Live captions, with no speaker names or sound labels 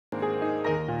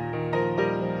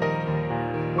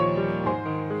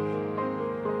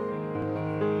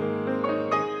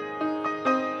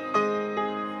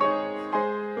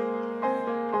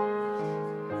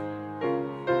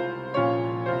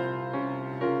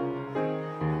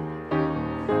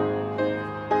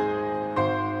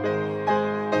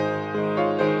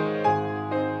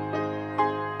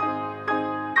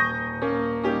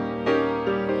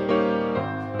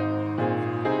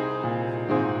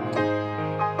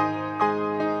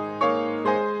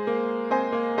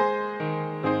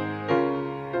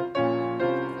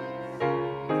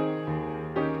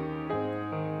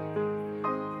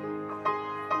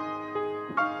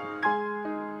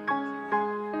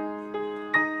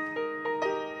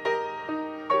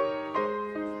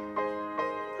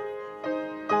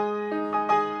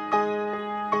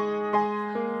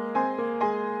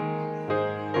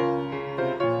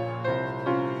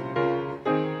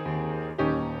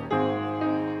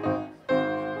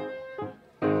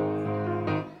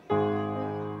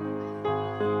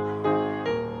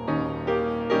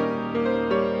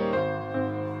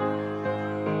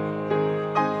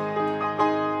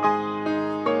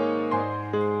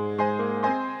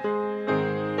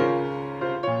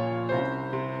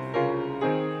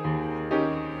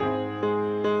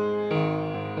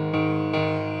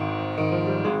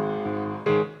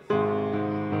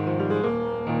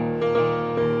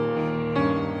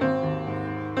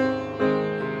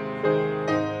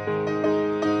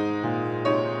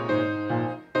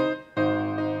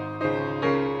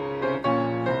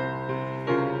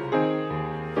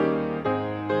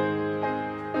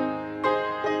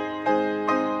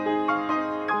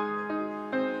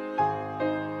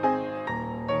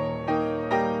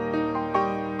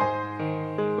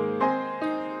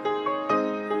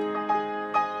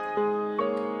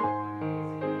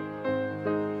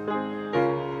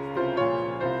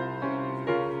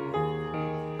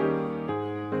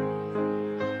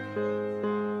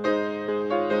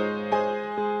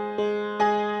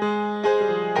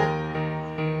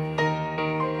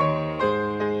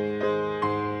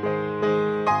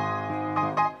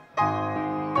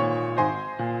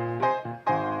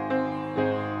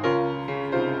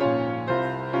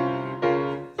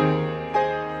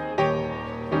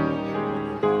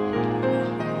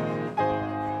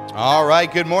All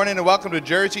right, good morning and welcome to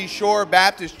Jersey Shore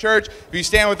Baptist Church. If you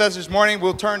stand with us this morning,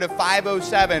 we'll turn to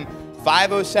 507.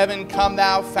 507, Come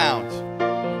Thou Fount.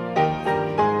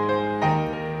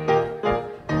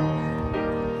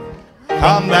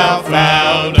 Come thou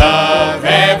fount of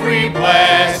every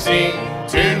blessing,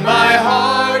 tune my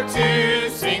heart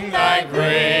to sing thy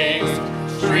grace.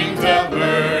 Streams of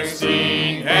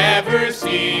mercy never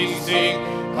ceasing,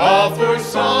 call for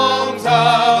songs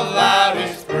of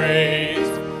loudest praise.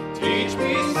 Teach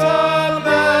me some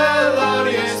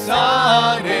melodious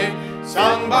sonnet,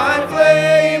 sung by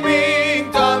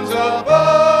flaming tongues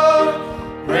above.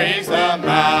 Praise the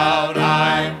mount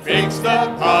I'm fixed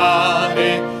upon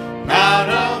it,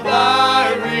 mount of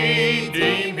thy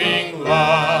redeeming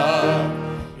love.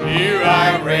 Here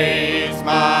I raise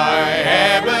my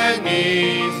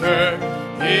Ebenezer,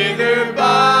 hither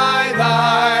by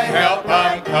thy help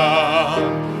I'm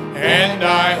come, and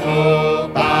I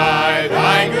hope by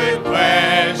thy good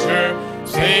pleasure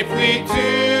safely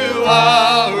to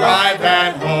arrive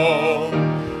at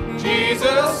home.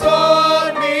 Jesus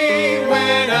sought me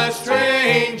when a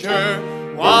stranger,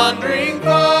 wandering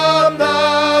from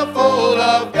the fold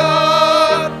of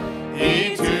God,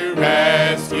 he to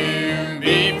rescue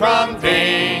me from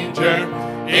danger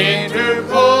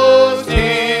interposed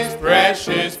his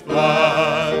precious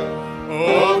blood.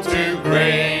 Oh, to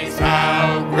grace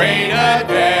how great a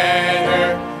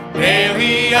debtor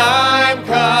daily I'm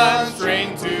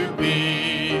constrained to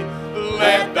be.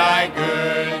 Let thy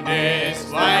goodness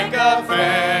like a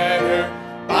fetter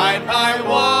bind my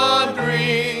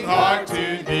wandering heart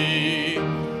to thee.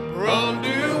 Prone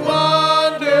to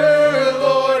wander,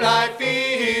 Lord, I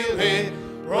feel it,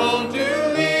 prone to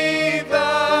leave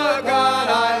the God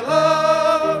I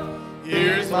love.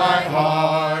 Here's my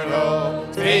heart, oh,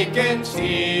 take and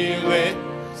seal it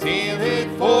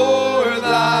for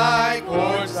thy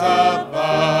courts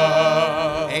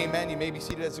above. Amen. You may be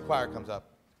seated as the choir comes up.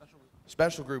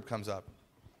 Special group comes up.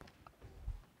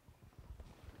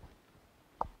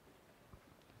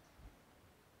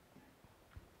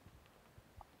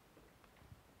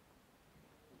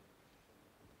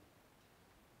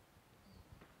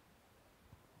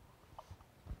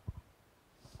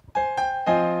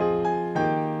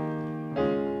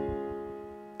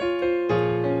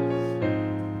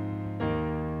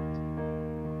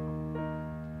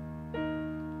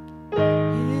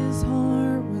 His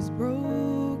heart was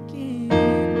broken,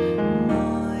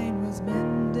 mine was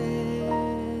mended.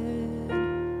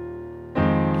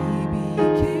 He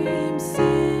became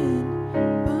sin,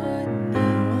 but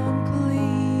now I'm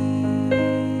clean.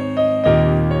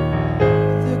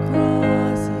 The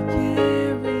cross he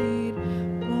carried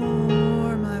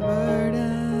bore my burden.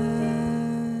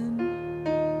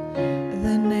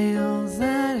 The nails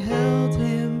that held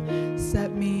him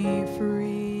set me free.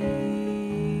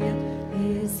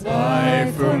 His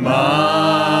Life for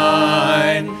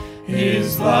mine,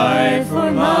 his life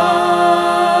for mine.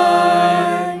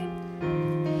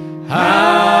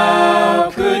 How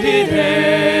could it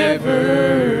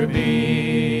ever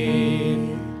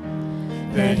be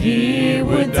that he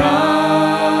would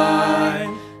die,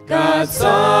 God's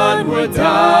Son would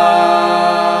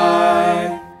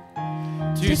die,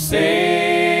 to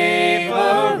save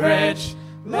a wretch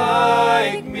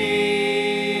like me?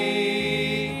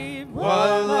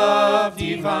 What love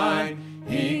divine,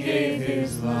 he gave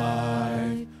his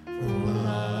life for mine.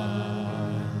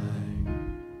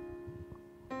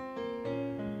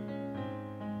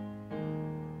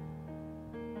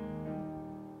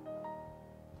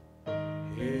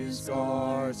 His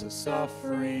scars of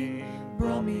suffering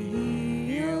brought me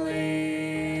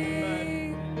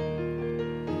healing.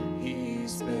 He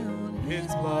spilled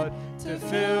his blood to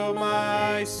fill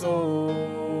my soul.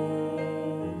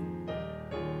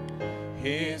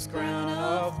 His crown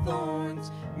of thorns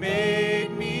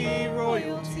made me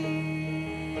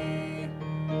royalty.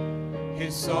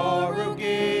 His sorrow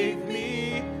gave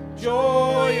me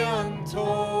joy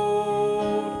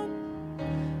untold.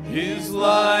 His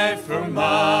life for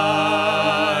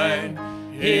mine,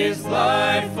 his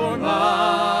life for mine.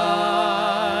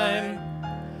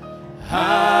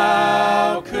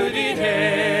 How could it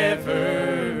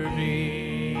ever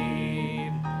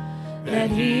be that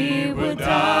he would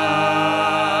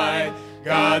die,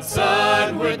 God's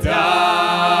Son would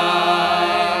die,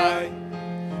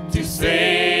 to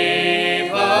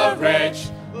save a wretch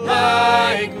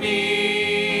like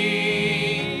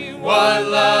me? What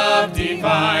love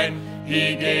divine,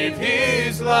 he gave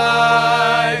his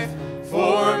life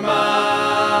for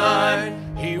mine.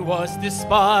 He was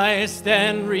despised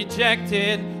and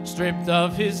rejected, stripped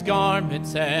of his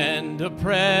garments and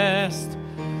oppressed.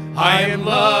 I am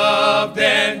loved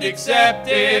and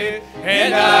accepted,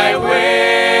 and I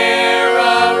wear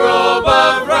a robe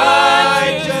of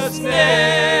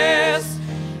righteousness.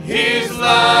 His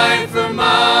life for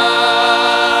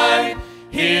mine,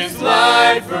 His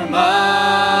life for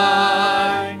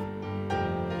mine.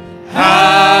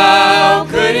 How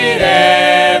could it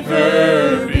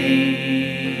ever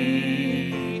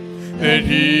be that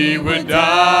He would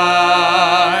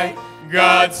die,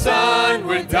 God's Son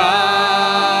would die,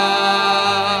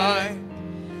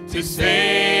 to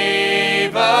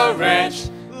save a wretch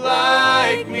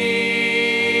like me?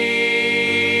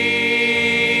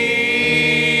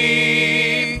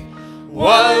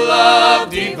 What love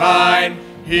divine,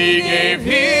 He gave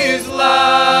His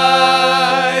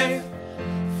life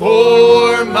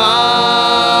for mine.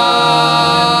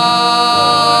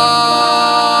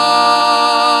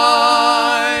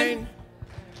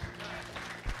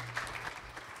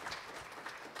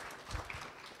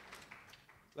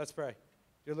 Let's pray.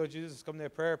 Dear Lord Jesus, come to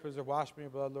prayer. Preserve, wash me in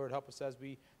your blood, Lord. Help us as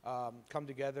we come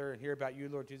together and hear about you,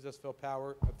 Lord Jesus. Fill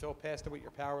Pastor with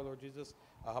your power, Lord Jesus.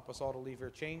 Help us all to leave here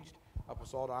changed. Help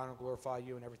us all to honor and glorify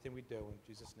you in everything we do. In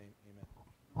Jesus' name, amen.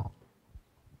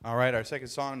 All right, our second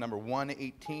song, number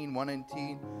 118,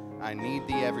 I Need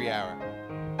Thee Every Hour.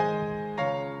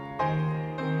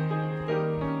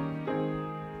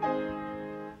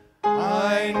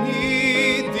 I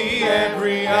need Thee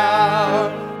every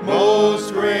hour,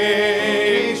 most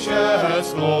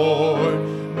gracious Lord.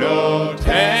 No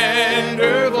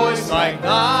tender voice like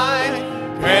Thine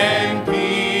can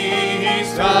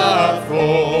peace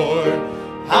afford.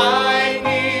 I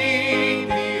need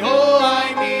Thee, oh,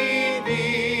 I need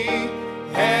Thee.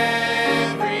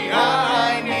 Every hour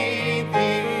I need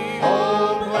Thee.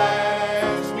 Oh,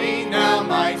 bless me now,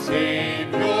 my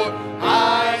Savior.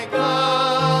 I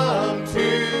come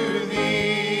to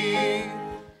Thee.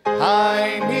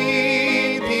 I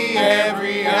need Thee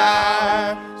every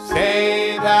hour.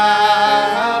 Stay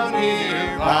Thou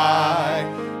nearby.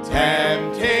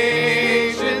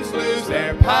 Temptations lose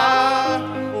their power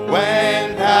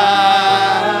when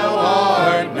Thou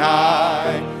art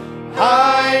nigh.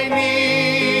 I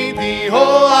need Thee,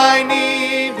 oh, I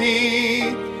need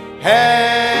Thee.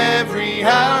 Every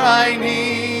hour I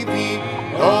need Thee.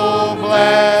 Oh,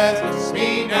 bless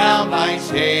me now, my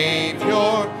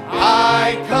Savior.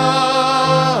 I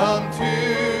come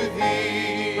to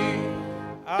Thee.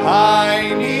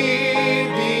 I need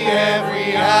Thee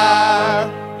every hour.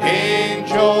 In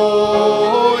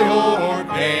joy or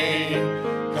pain,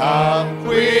 come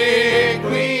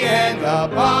quickly and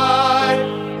abide,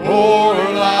 or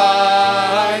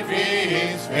life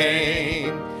is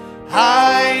vain.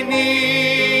 I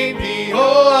need Thee,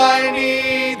 oh, I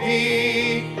need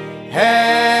Thee.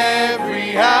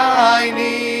 Every hour I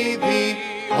need Thee.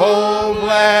 Oh,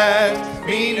 bless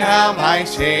me now, my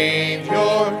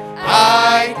Savior.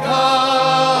 I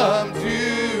come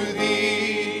to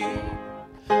Thee.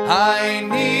 I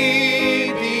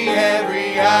need Thee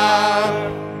every hour,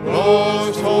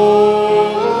 most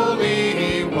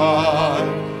holy one.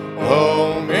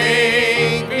 Oh,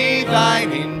 make me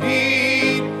Thine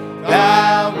indeed,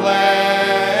 Thou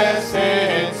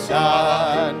blessed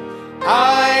Son.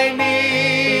 I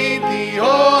need Thee,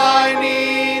 oh, I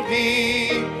need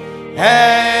Thee.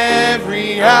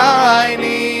 Every hour I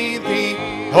need Thee.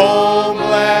 Oh,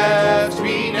 bless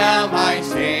me now, my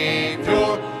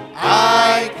Savior.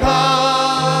 I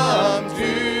come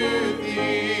to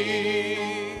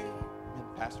Thee.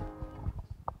 Pastor.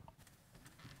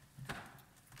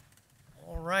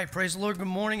 All right, praise the Lord. Good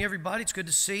morning, everybody. It's good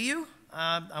to see you.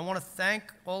 I want to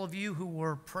thank all of you who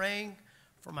were praying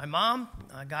for my mom.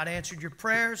 God answered your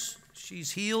prayers.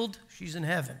 She's healed. She's in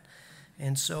heaven.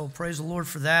 And so praise the Lord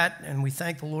for that, and we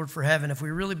thank the Lord for heaven. If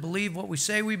we really believe what we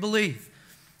say we believe,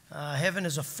 heaven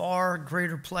is a far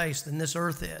greater place than this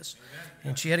earth is.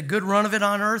 And she had a good run of it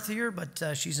on earth here,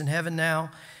 but she's in heaven now.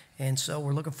 And so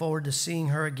we're looking forward to seeing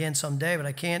her again someday. But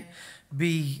I can't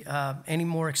be any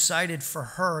more excited for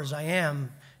her as I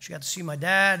am. She got to see my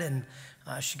dad, and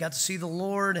she got to see the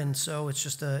Lord, and so it's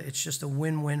just a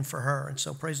win-win for her. And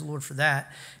so praise the Lord for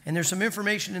that. And there's some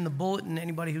information in the bulletin.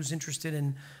 Anybody who's interested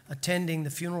in attending the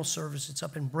funeral service, it's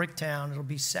up in Bricktown. It'll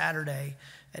be Saturday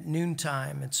at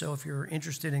noontime. And so if you're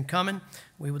interested in coming,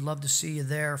 we would love to see you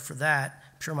there for that.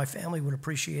 I'm sure my family would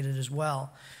appreciate it as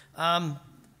well.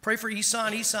 Pray for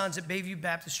Eson. Eson's at Bayview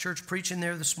Baptist Church preaching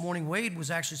there this morning. Wade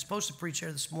was actually supposed to preach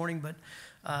there this morning, but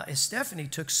Stephanie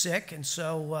took sick, and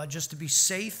so just to be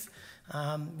safe,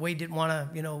 Wade didn't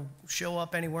want to, show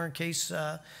up anywhere in case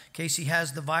he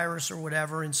has the virus or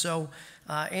whatever. And so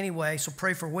anyway, so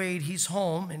pray for Wade. He's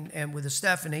home and with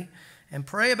Stephanie. And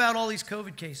pray about all these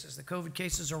COVID cases. The COVID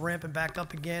cases are ramping back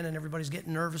up again, and everybody's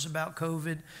getting nervous about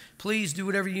COVID. Please do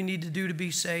whatever you need to do to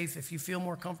be safe. If you feel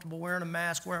more comfortable wearing a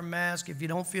mask, wear a mask. If you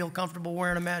don't feel comfortable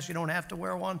wearing a mask, you don't have to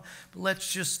wear one. But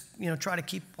let's just, try to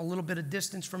keep a little bit of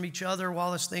distance from each other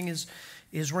while this thing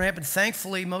is rampant.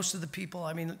 Thankfully, most of the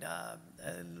people,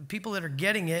 people that are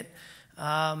getting it,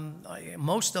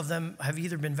 most of them have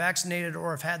either been vaccinated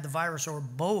or have had the virus or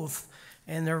both.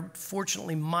 And they're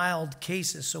fortunately mild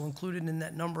cases, so included in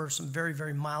that number are some very,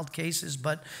 very mild cases,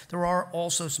 but there are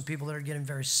also some people that are getting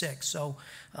very sick. So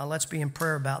let's be in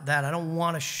prayer about that. I don't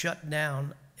want to shut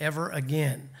down ever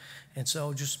again. And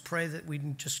so just pray that we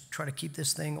can just try to keep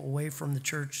this thing away from the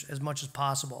church as much as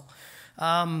possible.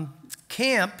 Junior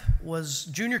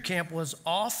camp was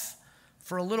off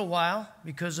for a little while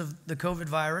because of the COVID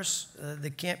virus.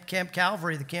 The Camp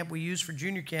Calvary, the camp we use for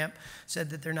junior camp, said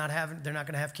that they're not going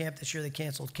to have camp this year. They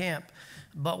canceled camp.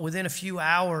 But within a few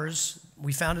hours,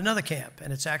 we found another camp,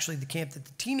 and it's actually the camp that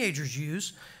the teenagers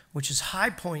use, which is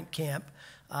High Point Camp,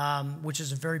 which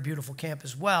is a very beautiful camp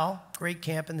as well. Great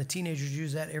camp, and the teenagers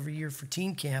use that every year for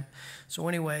teen camp. So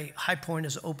anyway, High Point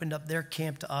has opened up their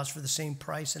camp to us for the same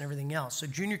price and everything else. So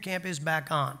junior camp is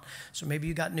back on. So maybe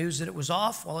you got news that it was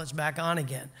off. Well, it's back on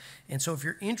again. And so if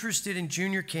you're interested in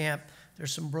junior camp,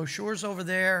 there's some brochures over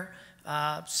there.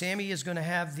 Sammy is going to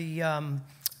have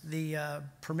the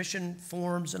permission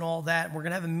forms and all that. We're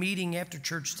going to have a meeting after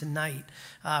church tonight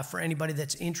for anybody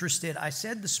that's interested. I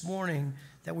said this morning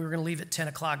that we were going to leave at 10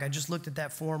 o'clock. I just looked at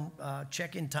that form.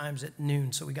 Check-in time's at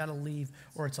noon, so we got to leave,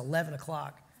 or it's 11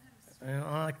 o'clock.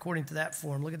 According to that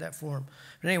form. Look at that form.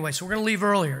 But anyway, so we're going to leave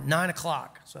earlier, 9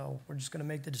 o'clock. So we're just going to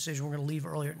make the decision. We're going to leave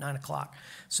earlier at 9 o'clock.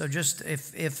 So just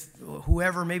if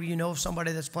whoever, maybe you know of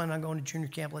somebody that's planning on going to junior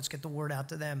camp, let's get the word out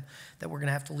to them that we're going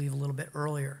to have to leave a little bit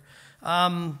earlier.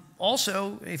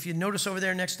 Also, if you notice over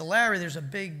there next to Larry, there's a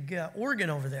big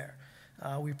organ over there.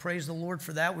 We praise the Lord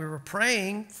for that. We were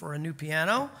praying for a new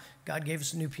piano. God gave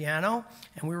us a new piano.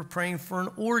 And we were praying for an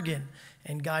organ.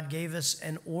 And God gave us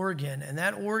an organ. And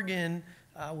that organ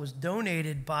was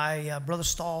donated by Brother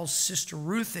Stahl's sister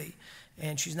Ruthie.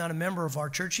 And she's not a member of our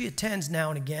church. She attends now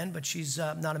and again, but she's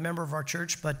not a member of our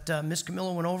church. But Miss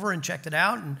Camilla went over and checked it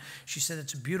out, and she said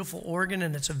it's a beautiful organ,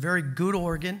 and it's a very good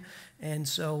organ. And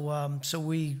so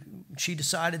she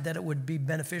decided that it would be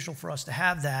beneficial for us to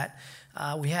have that.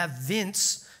 We have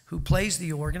Vince, who plays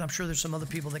the organ. I'm sure there's some other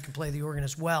people that can play the organ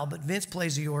as well, but Vince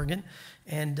plays the organ.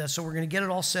 And so we're going to get it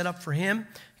all set up for him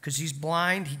because he's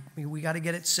blind. We got to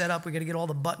get it set up. We got to get all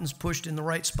the buttons pushed in the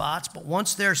right spots. But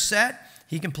once they're set,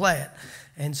 he can play it.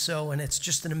 And it's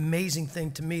just an amazing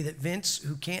thing to me that Vince,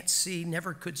 who can't see,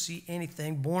 never could see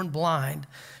anything, born blind,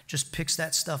 just picks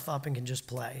that stuff up and can just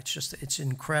play. It's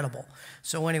incredible.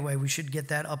 So anyway, we should get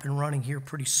that up and running here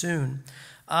pretty soon.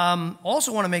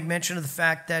 Also want to make mention of the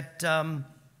fact that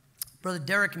Brother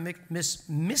Derek and Miss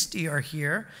Misty are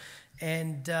here.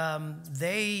 And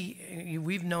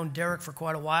we've known Derek for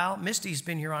quite a while. Misty's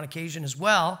been here on occasion as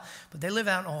well, but they live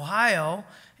out in Ohio,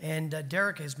 and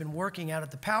Derek has been working out at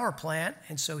the power plant,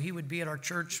 and so he would be at our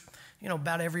church,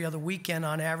 about every other weekend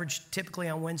on average. Typically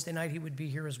on Wednesday night he would be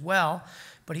here as well,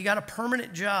 but he got a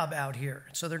permanent job out here,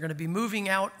 so they're going to be moving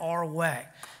out our way.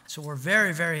 So we're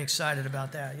very, very excited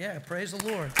about that. Yeah, praise the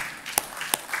Lord.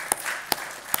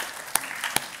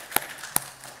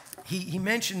 He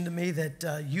mentioned to me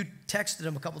that you texted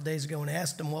him a couple days ago and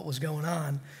asked him what was going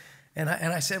on. And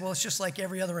I said, well, it's just like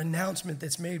every other announcement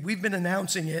that's made. We've been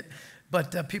announcing it,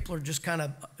 but people are just kind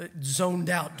of zoned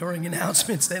out during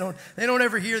announcements. They don't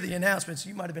ever hear the announcements.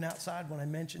 You might have been outside when I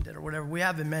mentioned it or whatever. We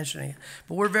have been mentioning it.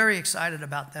 But we're very excited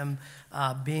about them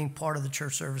being part of the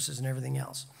church services and everything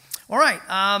else. All right,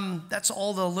 that's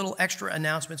all the little extra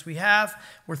announcements we have.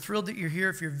 We're thrilled that you're here.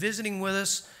 If you're visiting with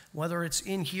us, whether it's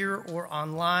in here or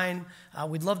online,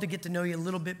 we'd love to get to know you a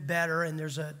little bit better. And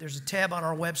there's a tab on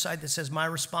our website that says My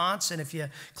Response. And if you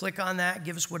click on that,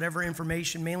 give us whatever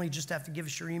information. Mainly just have to give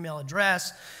us your email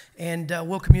address. And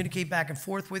we'll communicate back and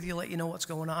forth with you, let you know what's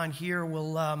going on here.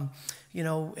 We'll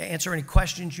answer any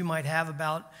questions you might have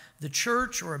about the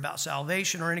church or about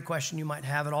salvation or any question you might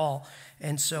have at all.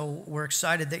 And so we're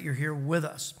excited that you're here with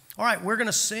us. All right, we're going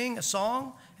to sing a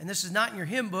song, and this is not in your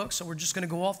hymn book, so we're just going to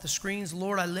go off the screens.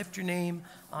 Lord, I lift your name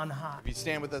on high. If you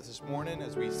stand with us this morning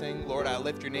as we sing, Lord, I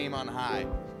lift your name on high.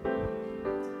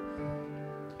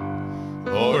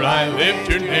 Lord, I lift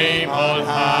your name on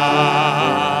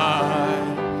high.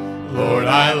 Lord,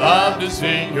 I love to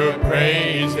sing your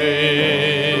praises.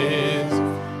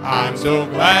 I'm so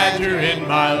glad you're in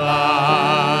my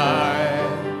life.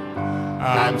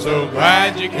 I'm so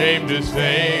glad you came to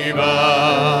save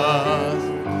us.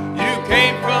 You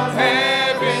came from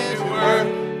heaven to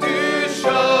earth to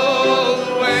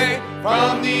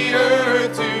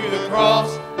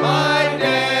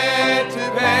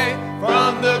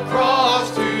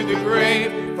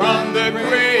saved from the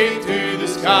grave to the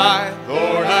sky.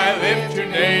 Lord, I lift your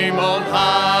name on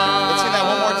high. Let's sing that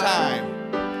one more time.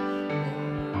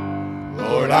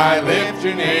 Lord, I lift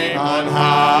your name on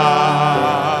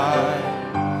high.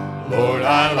 Lord,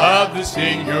 I love to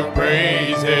sing your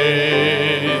praises.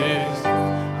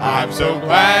 I'm so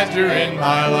glad you're in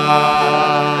my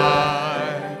life.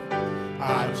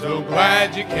 I'm so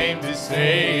glad you came to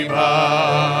save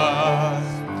us.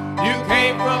 You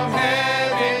came from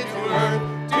heaven to earth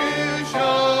to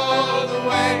show the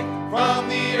way. From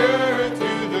the earth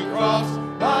to the cross,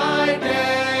 my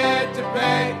debt to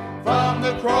pay. From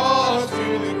the cross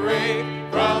to the grave,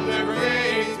 from the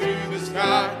grave to the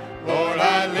sky. Lord,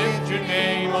 I lift your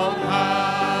name on high.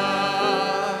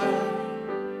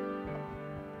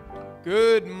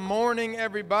 Good morning,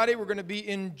 everybody. We're going to be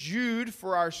in Jude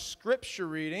for our scripture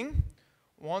reading.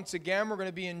 Once again, we're going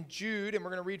to be in Jude, and we're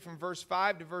going to read from verse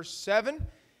 5 to verse 7,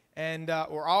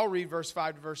 or I'll read verse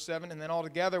 5 to verse 7, and then all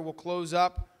together we'll close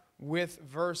up with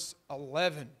verse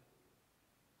 11.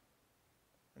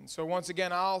 And so once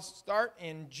again, I'll start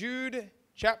in Jude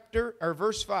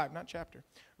verse 5, not chapter.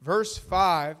 Verse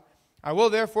 5, I will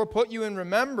therefore put you in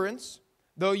remembrance,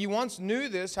 though you once knew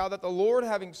this, how that the Lord,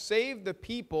 having saved the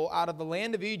people out of the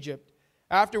land of Egypt,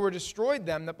 afterward destroyed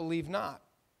them that believed not.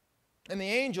 And the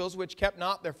angels, which kept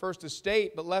not their first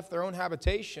estate, but left their own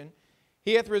habitation,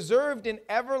 he hath reserved in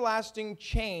everlasting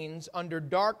chains under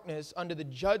darkness, under the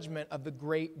judgment of the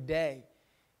great day.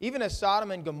 Even as Sodom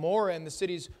and Gomorrah and the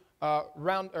cities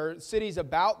cities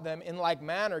about them in like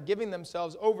manner, giving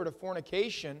themselves over to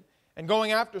fornication and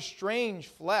going after strange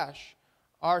flesh,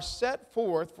 are set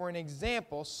forth for an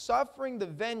example, suffering the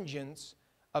vengeance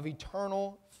of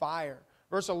eternal fire.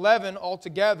 Verse 11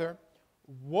 altogether,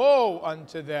 woe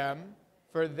unto them,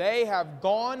 for they have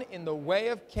gone in the way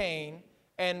of Cain,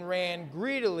 and ran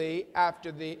greedily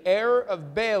after the error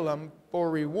of Balaam for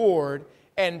reward,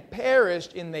 and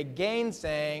perished in the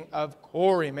gainsaying of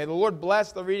Corey. May the Lord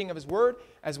bless the reading of his word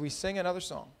as we sing another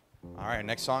song. All right,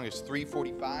 next song is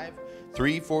 345.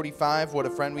 345, what a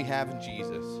friend we have in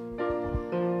Jesus.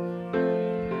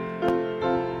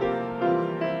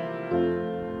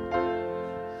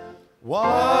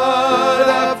 What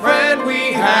a friend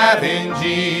we have in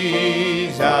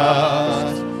Jesus,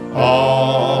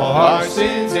 all our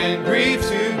sins and griefs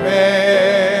to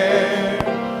bear.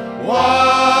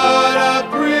 What a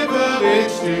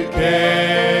privilege to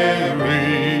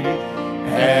carry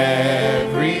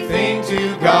everything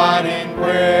to God in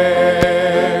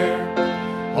prayer.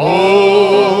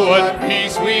 Oh, what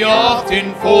peace we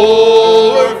often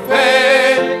forfeit.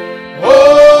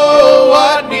 Oh,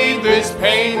 what needless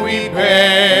pain we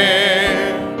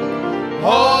bear.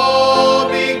 All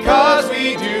because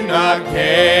we do not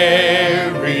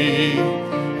carry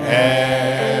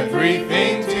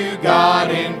everything to God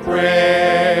in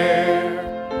prayer.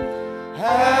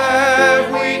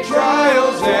 Have we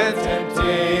trials and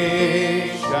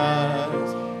temptations?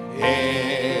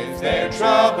 Is there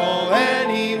trouble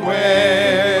anywhere?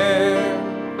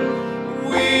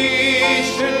 We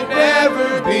should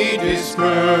never be discouraged.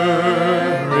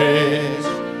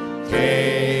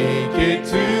 Take it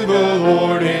to the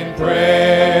Lord in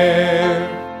prayer.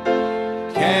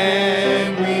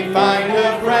 Can we find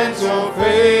a friend so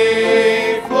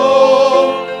faithful,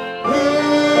 who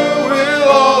will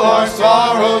all our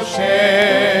sorrows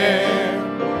share?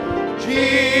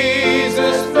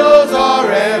 Jesus knows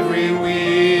our every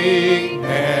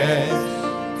weakness.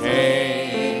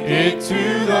 Take it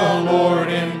to the Lord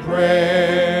in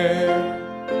prayer.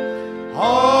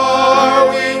 Are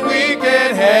we weak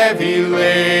and heavy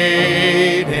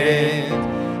laden,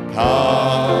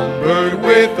 cumbered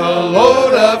with a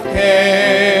load of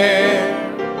care?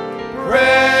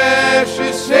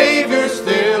 Precious Savior,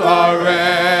 still our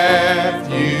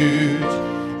refuge.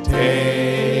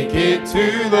 Take it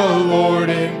to the Lord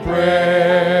in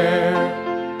prayer.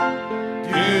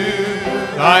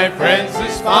 Do thy friends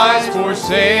despise,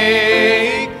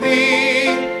 forsake thee?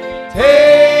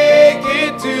 Take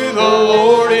it to the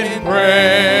Lord in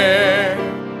prayer.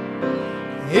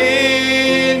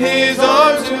 In his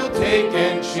arms he'll take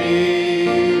and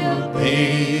shield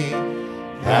thee.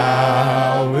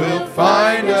 Thou wilt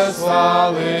find a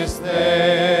solace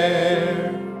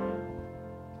there.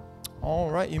 All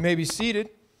right, you may be seated,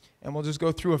 and we'll just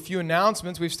go through a few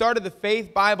announcements. We've started the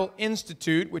Faith Bible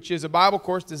Institute, which is a Bible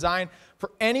course designed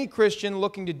for any Christian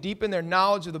looking to deepen their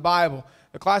knowledge of the Bible.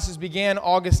 The classes began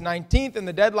August 19th, and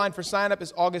the deadline for sign-up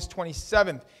is August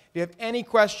 27th. If you have any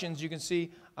questions, you can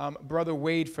see Brother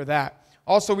Wade for that.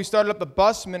 Also, we started up the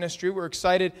bus ministry. We're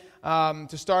excited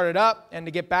to start it up and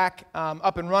to get back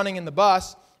up and running in the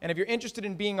bus. And if you're interested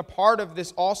in being a part of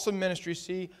this awesome ministry,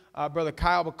 see Brother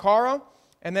Kyle Baccaro.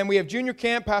 And then we have junior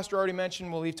camp. Pastor already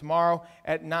mentioned we'll leave tomorrow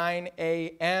at 9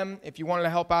 a.m. If you wanted to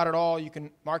help out at all, you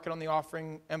can mark it on the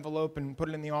offering envelope and put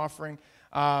it in the offering.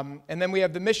 And then we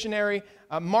have the missionary,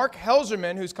 Mark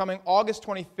Helserman, who's coming August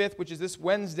 25th, which is this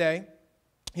Wednesday.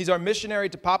 He's our missionary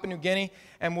to Papua New Guinea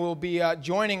and will be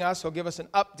joining us. He'll give us an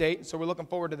update, so we're looking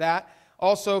forward to that.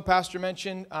 Also, Pastor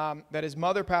mentioned that his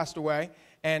mother passed away,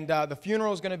 and the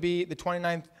funeral is going to be the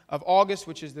 29th of August,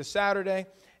 which is this Saturday.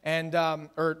 And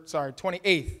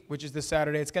 28th, which is this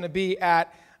Saturday. It's going to be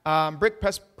at Brick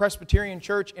Presbyterian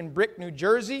Church in Brick, New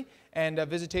Jersey, and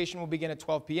visitation will begin at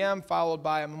 12 p.m., followed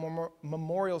by a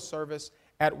memorial service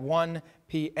at 1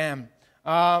 p.m.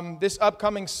 This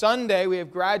upcoming Sunday, we have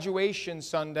Graduation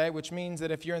Sunday, which means that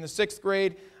if you're in the 6th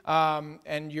grade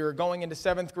and you're going into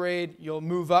 7th grade, you'll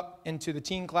move up into the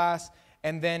teen class.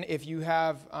 And then if you're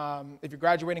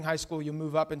graduating high school, you'll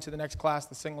move up into the next class,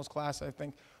 the singles class, I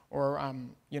think, or,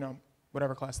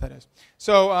 whatever class that is.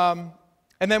 So,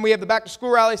 and then we have the Back to School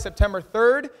Rally September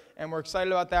 3rd, and we're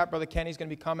excited about that. Brother Kenny's going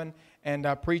to be coming and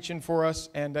preaching for us,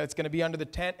 and it's going to be under the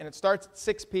tent, and it starts at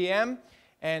 6 p.m.,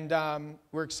 and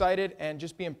we're excited, and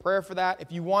just be in prayer for that.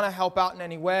 If you want to help out in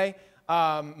any way,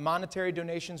 monetary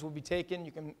donations will be taken.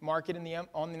 You can mark it on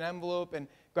the envelope and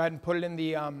go ahead and put it in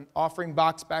the offering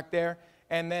box back there.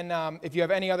 And then if you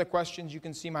have any other questions, you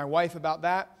can see my wife about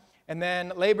that. And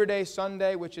then Labor Day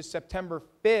Sunday, which is September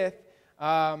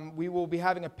 5th, we will be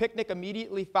having a picnic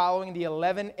immediately following the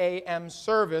 11 a.m.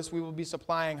 service. We will be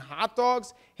supplying hot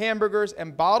dogs, hamburgers,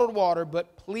 and bottled water,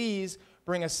 but please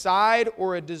bring a side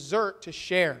or a dessert to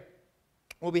share.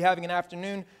 We'll be having an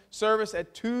afternoon service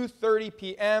at 2:30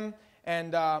 p.m.,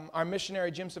 and our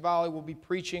missionary, Jim Savali, will be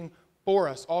preaching for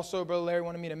us. Also, Brother Larry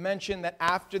wanted me to mention that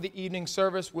after the evening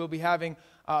service, we'll be having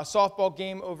a softball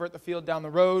game over at the field down the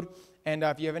road. And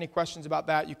if you have any questions about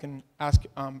that, you can ask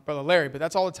Brother Larry. But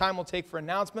that's all the time we'll take for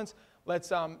announcements.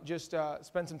 Let's just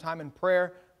spend some time in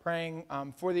prayer, praying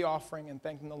for the offering and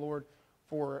thanking the Lord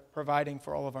for providing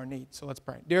for all of our needs. So let's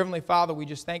pray. Dear Heavenly Father, we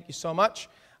just thank you so much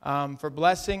for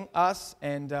blessing us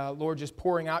and, Lord, just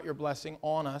pouring out your blessing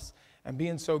on us and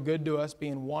being so good to us,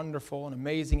 being wonderful and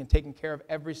amazing and taking care of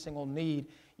every single need.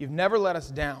 You've never let us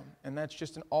down, and that's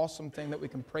just an awesome thing that we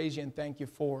can praise you and thank you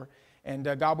for. And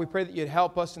God, we pray that you'd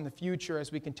help us in the future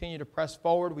as we continue to press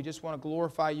forward. We just want to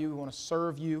glorify you. We want to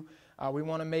serve you. We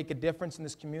want to make a difference in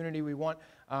this community. We want,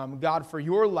 God, for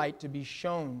your light to be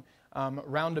shown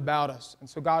round about us. And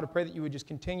so, God, I pray that you would just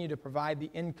continue to provide the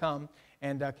income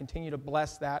and continue to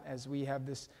bless that as we have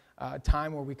this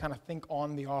time where we kind of think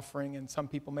on the offering, and some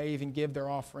people may even give their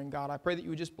offering. God, I pray that you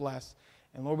would just bless.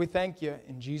 And Lord, we thank you.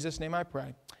 In Jesus' name I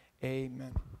pray.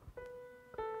 Amen.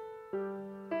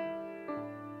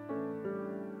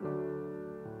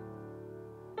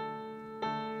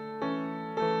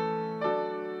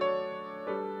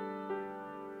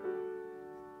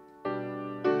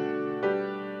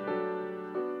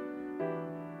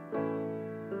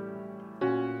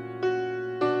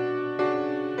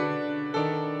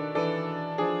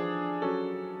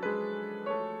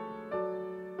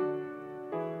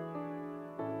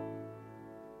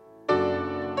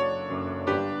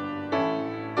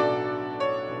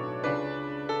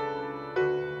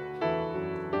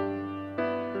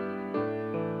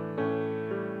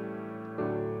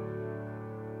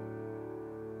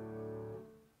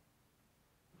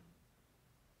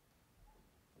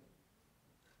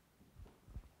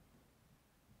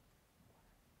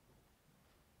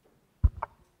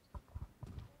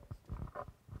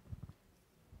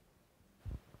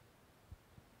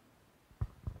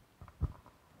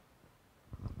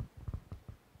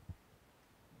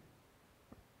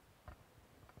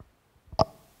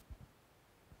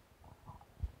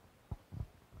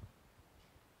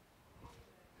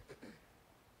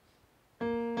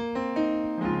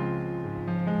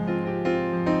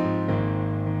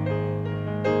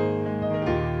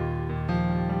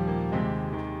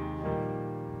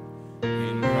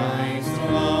 Christ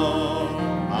alone,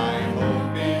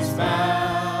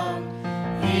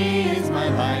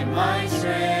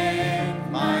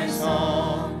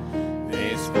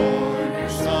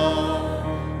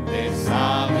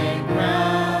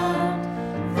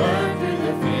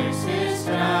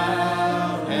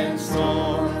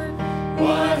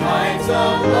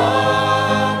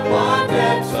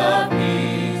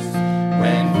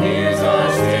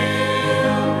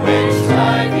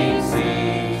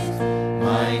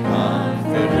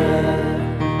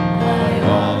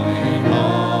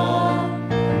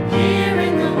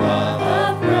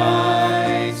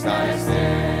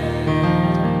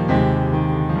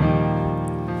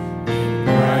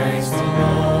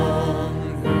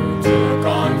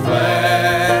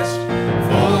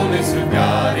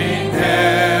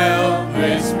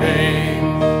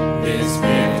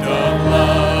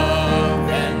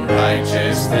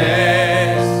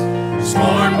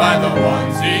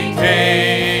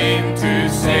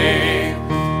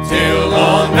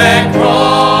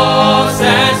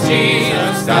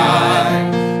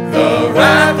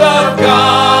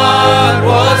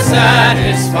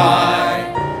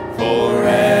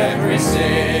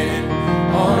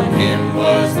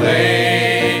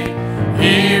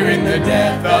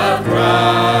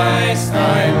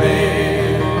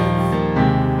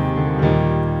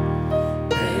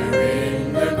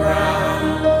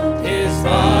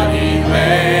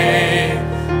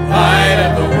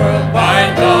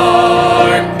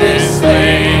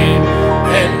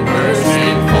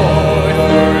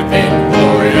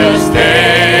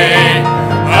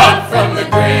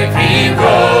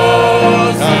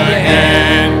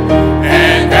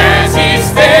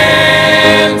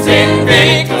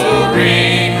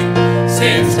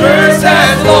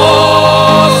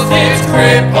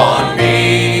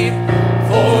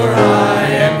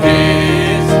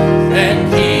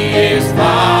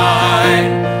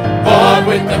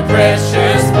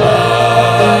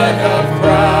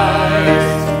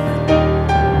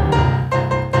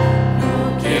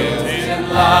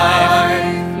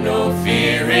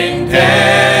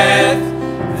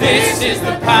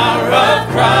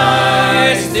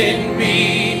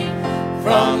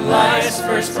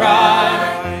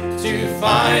 try to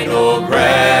find old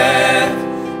breath.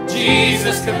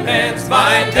 Jesus commands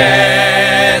my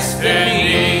destiny.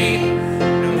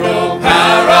 No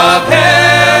power of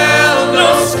hell,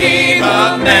 no scheme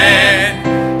of man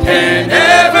can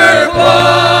ever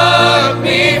pluck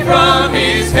me from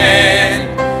his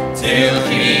hand till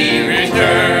he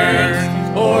returns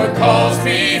or calls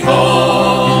me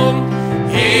home.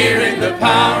 Here in the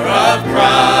power of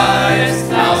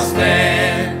Christ I'll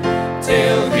stand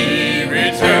till he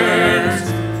returns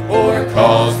or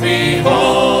calls me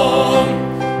home.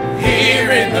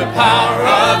 Here in the power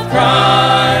of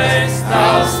Christ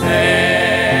I'll stand.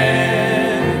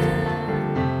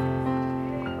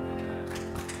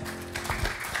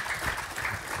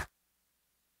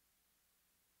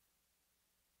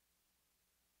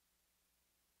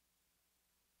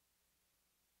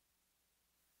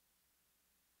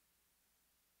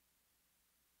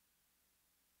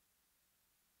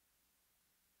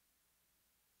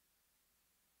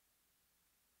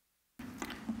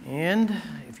 And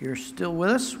if you're still with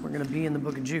us, we're going to be in the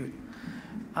book of Jude.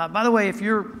 By the way, if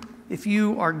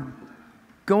you are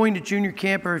going to junior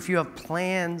camp, or if you have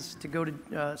plans to go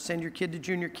to send your kid to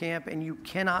junior camp and you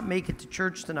cannot make it to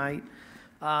church tonight,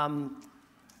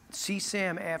 see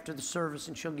Sam after the service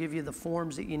and she'll give you the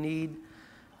forms that you need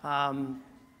and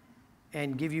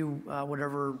give you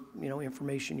whatever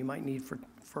information you might need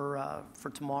for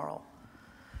tomorrow.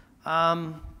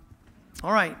 All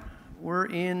right, we're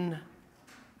in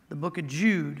the book of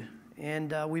Jude,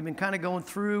 and we've been kind of going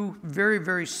through very,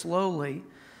 very slowly.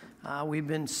 We've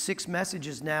been 6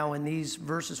 messages now in these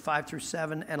verses 5 through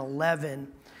 7 and 11.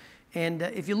 And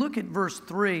if you look at verse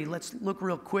 3, let's look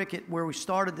real quick at where we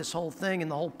started this whole thing and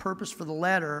the whole purpose for the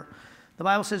letter. The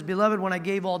Bible says, "Beloved, when I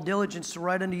gave all diligence to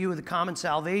write unto you of the common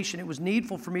salvation, it was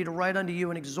needful for me to write unto you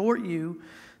and exhort you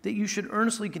that you should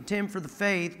earnestly contend for the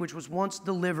faith which was once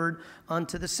delivered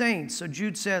unto the saints." So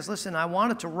Jude says, listen, I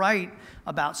wanted to write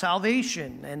about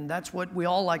salvation, and that's what we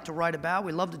all like to write about.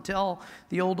 We love to tell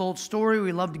the old story.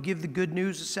 We love to give the good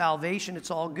news of salvation. It's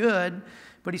all good.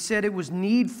 But he said it was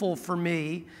needful for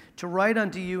me to write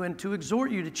unto you and to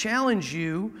exhort you, to challenge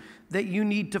you that you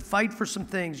need to fight for some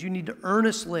things. You need to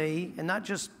earnestly, and not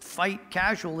just fight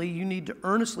casually, you need to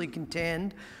earnestly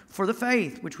contend for the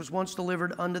faith which was once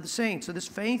delivered unto the saints. So this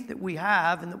faith that we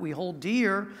have and that we hold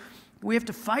dear, we have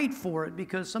to fight for it,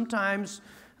 because sometimes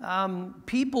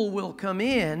people will come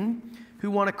in who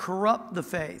want to corrupt the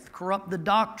faith, corrupt the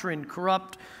doctrine,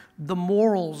 corrupt the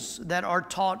morals that are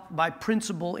taught by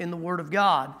principle in the Word of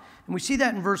God. And we see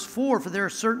that in verse 4, "For there are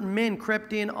certain men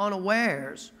crept in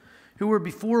unawares, who were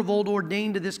before of old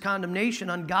ordained to this condemnation,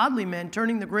 ungodly men,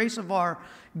 turning the grace of our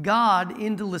God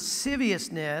into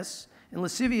lasciviousness." And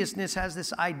lasciviousness has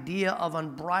this idea of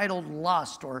unbridled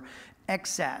lust or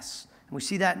excess. And we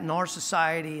see that in our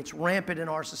society. It's rampant in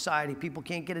our society. People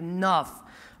can't get enough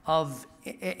of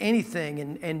anything,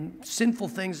 and sinful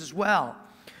things as well.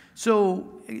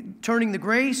 So turning the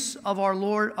grace of our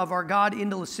Lord, of our God,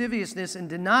 into lasciviousness, and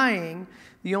denying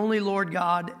the only Lord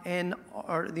God and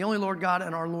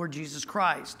our Lord Jesus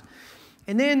Christ.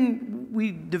 And then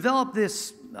we developed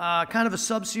this kind of a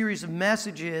sub-series of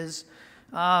messages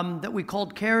that we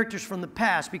called Characters from the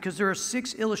Past, because there are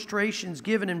 6 illustrations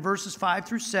given in verses 5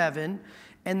 through 7,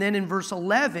 and then in verse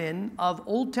 11 of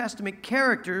Old Testament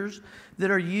characters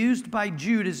that are used by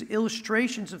Jude as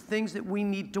illustrations of things that we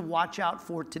need to watch out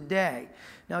for today.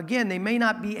 Now again, they may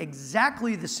not be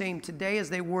exactly the same today as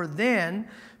they were then,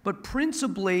 but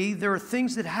principally there are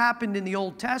things that happened in the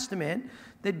Old Testament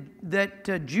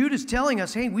that Jude is telling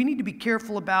us, hey, we need to be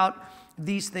careful about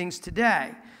these things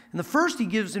today. And the first he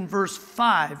gives in verse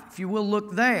 5, if you will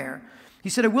look there. He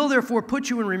said, "I will therefore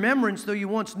put you in remembrance, though you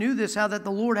once knew this, how that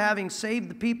the Lord, having saved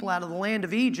the people out of the land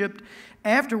of Egypt,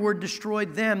 afterward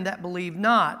destroyed them that believed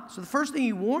not." So the first thing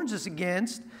he warns us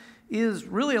against is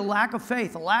really a lack of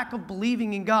faith, a lack of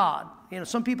believing in God.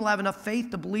 Some people have enough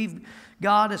faith to believe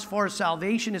God as far as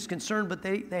salvation is concerned, but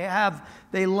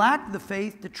they lack the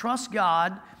faith to trust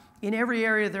God in every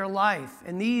area of their life.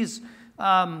 And these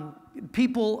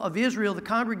people of Israel, the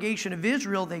congregation of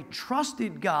Israel, they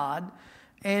trusted God,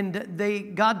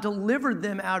 and God delivered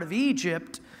them out of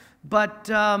Egypt. But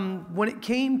when it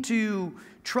came to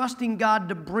trusting God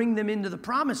to bring them into the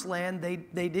promised land,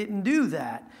 they didn't do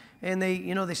that. And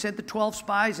they sent the 12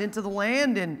 spies into the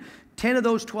land, and 10 of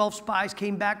those 12 spies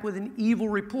came back with an evil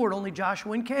report. Only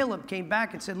Joshua and Caleb came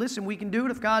back and said, listen, we can do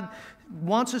it. If God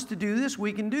wants us to do this,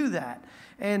 we can do that.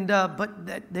 And but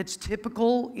that's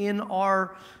typical in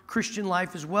our Christian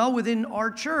life as well, within our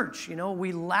church.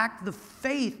 We lack the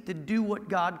faith to do what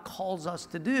God calls us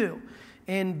to do.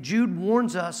 And Jude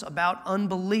warns us about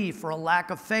unbelief or a lack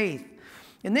of faith.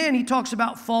 And then he talks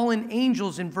about fallen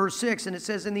angels in verse 6, and it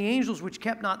says, "And the angels which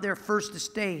kept not their first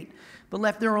estate, but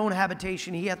left their own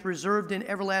habitation, he hath reserved in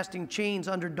everlasting chains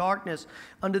under darkness,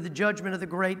 under the judgment of the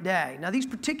great day." Now these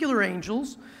particular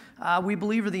angels, we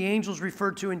believe are the angels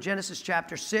referred to in Genesis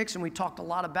chapter 6, and we talked a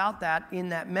lot about that in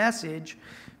that message.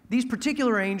 These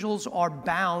particular angels are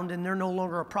bound, and they're no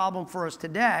longer a problem for us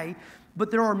today. But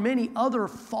there are many other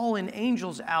fallen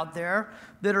angels out there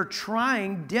that are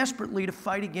trying desperately to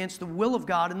fight against the will of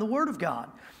God and the Word of God.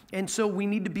 And so we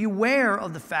need to be aware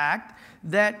of the fact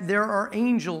that there are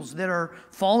angels that are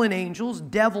fallen angels,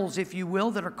 devils, if you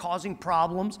will, that are causing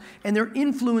problems, and they're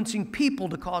influencing people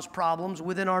to cause problems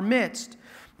within our midst.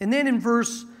 And then in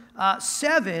verse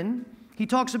 7, he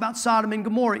talks about Sodom and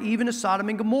Gomorrah, even as Sodom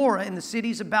and Gomorrah and the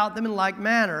cities about them in like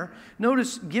manner.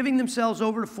 Notice, giving themselves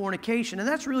over to fornication. And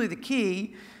that's really the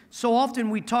key. So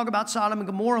often we talk about Sodom and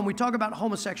Gomorrah and we talk about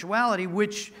homosexuality,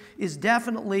 which is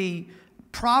definitely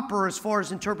proper as far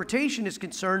as interpretation is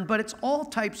concerned, but it's all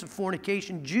types of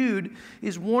fornication. Jude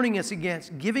is warning us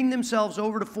against giving themselves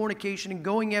over to fornication and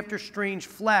going after strange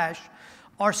flesh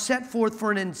are set forth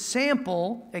for an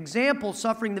example,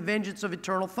 suffering the vengeance of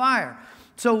eternal fire.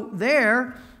 So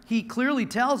there, he clearly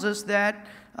tells us that,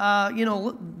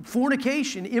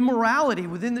 fornication, immorality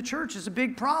within the church is a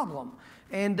big problem.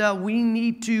 And we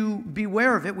need to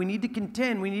beware of it. We need to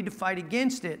contend. We need to fight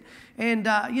against it. And,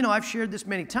 I've shared this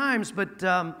many times, but,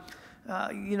 the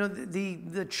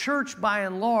church by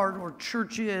and large, or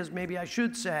churches, maybe I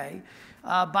should say,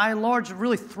 by and large have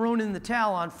really thrown in the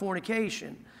towel on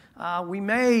fornication. We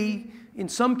may, in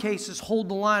some cases, hold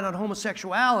the line on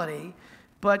homosexuality,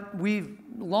 but we've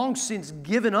long since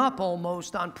given up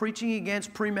almost on preaching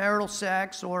against premarital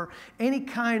sex or any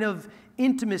kind of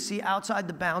intimacy outside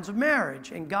the bounds of marriage.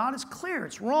 And God is clear.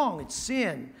 It's wrong. It's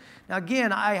sin. Now,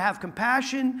 again, I have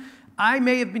compassion. I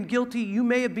may have been guilty. You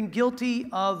may have been guilty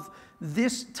of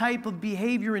this type of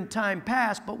behavior in time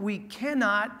past, but we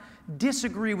cannot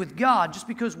disagree with God. Just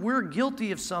because we're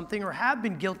guilty of something or have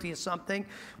been guilty of something,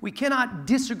 we cannot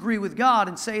disagree with God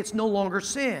and say it's no longer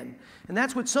sin. And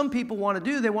that's what some people want to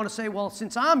do. They want to say, well,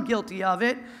 since I'm guilty of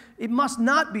it, it must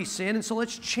not be sin, and so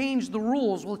let's change the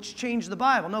rules. Well, let's change the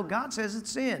Bible. No, God says it's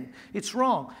sin. It's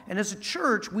wrong. And as a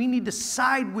church, we need to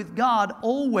side with God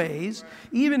always.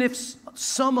 Even if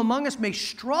some among us may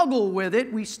struggle with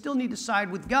it, we still need to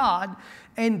side with God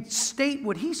and state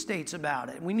what He states about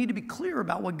it. We need to be clear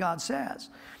about what God says.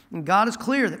 And God is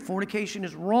clear that fornication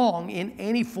is wrong in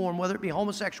any form, whether it be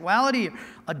homosexuality, or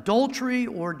adultery,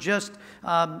 or just,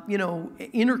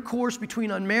 intercourse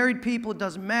between unmarried people. It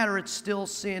doesn't matter. It's still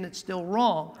sin. It's still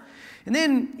wrong. And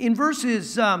then in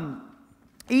verses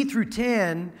 8 through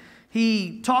 10,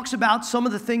 he talks about some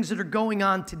of the things that are going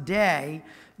on today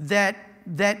that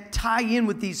tie in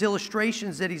with these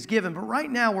illustrations that he's given. But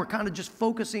right now, we're kind of just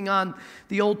focusing on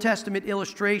the Old Testament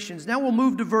illustrations. Now we'll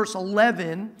move to verse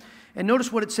 11. And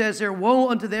notice what it says there, "Woe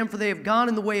unto them, for they have gone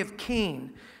in the way of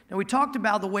Cain." Now, we talked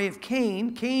about the way of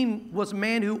Cain. Cain was a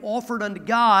man who offered unto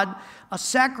God a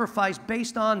sacrifice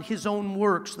based on his own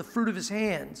works, the fruit of his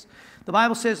hands. The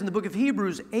Bible says in the book of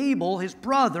Hebrews, Abel, his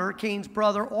brother, Cain's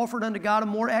brother, offered unto God a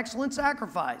more excellent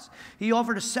sacrifice. He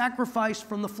offered a sacrifice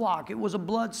from the flock. It was a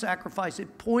blood sacrifice.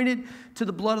 It pointed to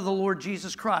the blood of the Lord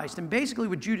Jesus Christ. And basically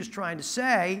what Jude is trying to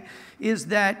say is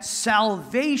that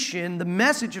salvation, the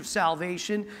message of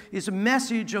salvation, is a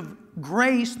message of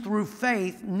grace through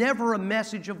faith, never a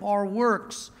message of our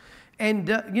works. And,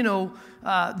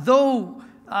 though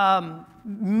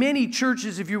many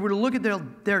churches, if you were to look at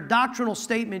their doctrinal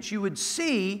statements, you would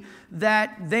see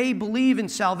that they believe in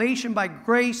salvation by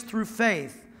grace through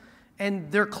faith.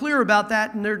 And they're clear about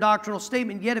that in their doctrinal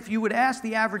statement. Yet if you would ask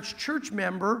the average church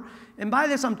member, and by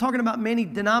this I'm talking about many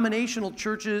denominational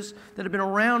churches that have been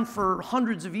around for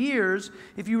hundreds of years,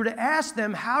 if you were to ask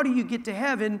them, how do you get to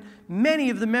heaven, many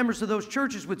of the members of those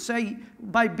churches would say,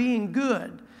 by being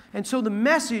good. And so the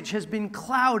message has been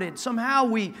clouded. Somehow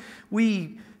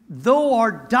we though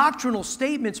our doctrinal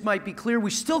statements might be clear, we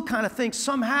still kind of think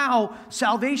somehow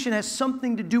salvation has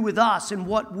something to do with us and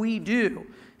what we do.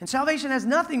 And salvation has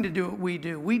nothing to do with what we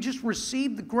do. We just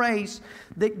receive the grace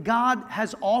that God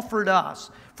has offered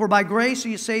us. For by grace are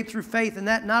you saved through faith, and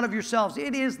that not of yourselves.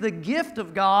 It is the gift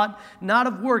of God, not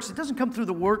of works. It doesn't come through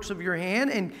the works of your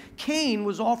hand. And Cain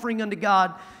was offering unto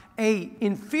God an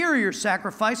inferior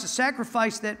sacrifice, a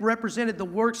sacrifice that represented the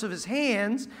works of his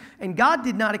hands, and God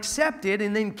did not accept it,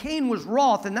 and then Cain was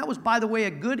wroth, and that was, by the way, a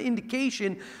good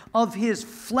indication of his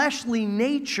fleshly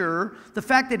nature, the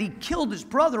fact that he killed his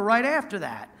brother right after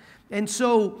that. And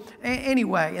so,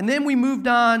 anyway, and then we moved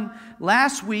on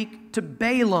last week to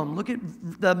Balaam. Look at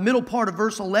the middle part of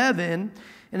verse 11.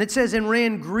 And it says, and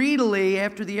ran greedily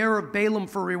after the heir of Balaam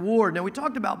for reward. Now, we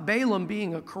talked about Balaam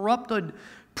being a corrupted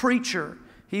preacher.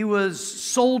 He was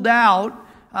sold out.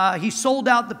 He sold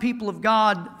out the people of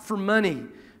God for money.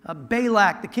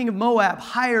 Balak, the king of Moab,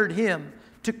 hired him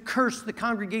to curse the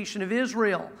congregation of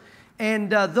Israel.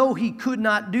 And though he could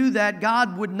not do that,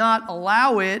 God would not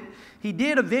allow it. He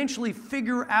did eventually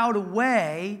figure out a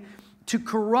way to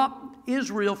corrupt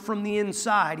Israel from the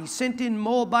inside. He sent in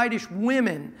Moabitish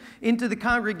women into the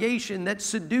congregation that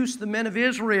seduced the men of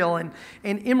Israel, and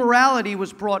immorality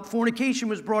was brought, fornication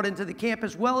was brought into the camp,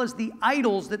 as well as the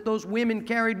idols that those women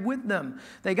carried with them.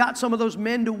 They got some of those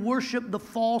men to worship the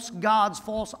false gods,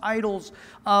 false idols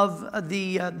of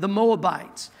the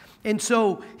Moabites. And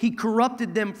so he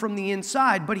corrupted them from the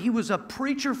inside, but he was a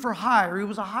preacher for hire. He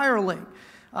was a hireling.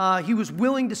 He was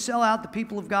willing to sell out the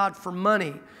people of God for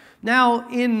money. Now,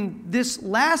 in this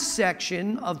last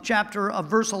section of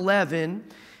verse 11,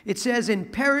 it says,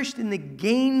 and perished in the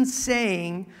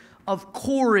gainsaying of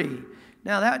Korah.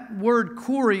 Now, that word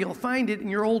Korah, you'll find it in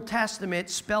your Old Testament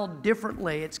spelled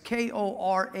differently. It's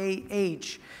Korah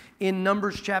in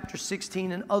Numbers chapter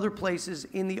 16 and other places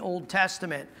in the Old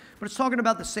Testament. But it's talking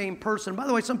about the same person. By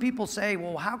the way, some people say,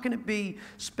 well, how can it be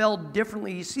spelled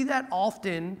differently? You see that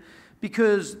often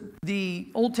because the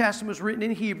Old Testament was written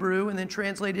in Hebrew and then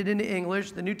translated into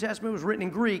English. The New Testament was written in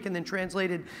Greek and then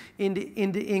translated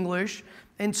into English.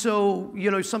 And so,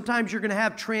 sometimes you're going to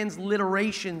have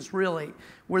transliterations, really,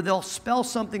 where they'll spell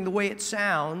something the way it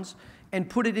sounds and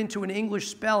put it into an English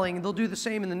spelling. And they'll do the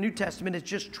same in the New Testament. It's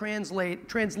just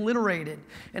transliterated,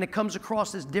 and it comes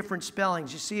across as different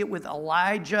spellings. You see it with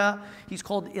Elijah. He's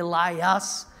called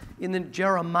Elias in the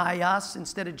Jeremiah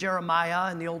instead of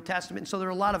Jeremiah in the Old Testament. And so there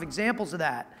are a lot of examples of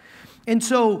that. And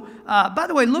so, by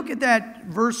the way, look at that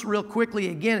verse real quickly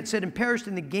again. It said, and perished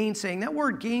in the gainsaying. That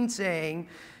word gainsaying,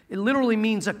 it literally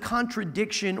means a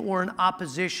contradiction or an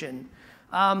opposition.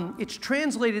 It's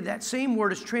translated, that same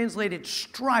word is translated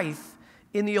strife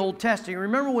in the Old Testament.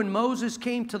 Remember when Moses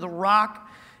came to the rock,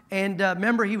 and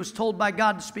remember he was told by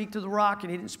God to speak to the rock,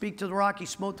 and he didn't speak to the rock. He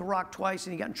smote the rock twice,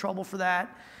 and he got in trouble for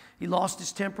that. He lost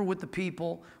his temper with the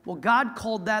people. Well, God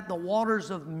called that the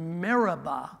waters of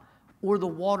Meribah, or the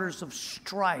waters of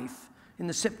strife. In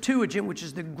the Septuagint, which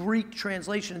is the Greek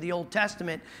translation of the Old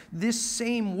Testament, this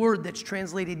same word that's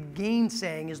translated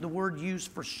gainsaying is the word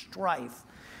used for strife.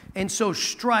 And so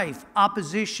strife,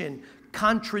 opposition,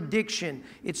 contradiction.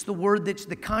 It's the word that's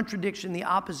the contradiction, the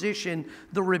opposition,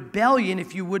 the rebellion,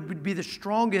 if you would be the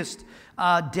strongest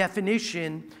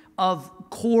definition of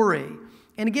Korah.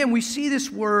 And again, we see this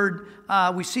word,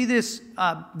 we see this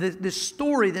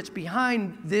story that's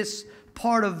behind this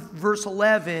part of verse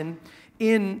 11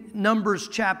 in Numbers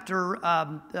chapter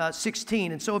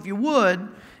 16. And so if you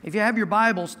have your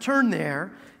Bibles, turn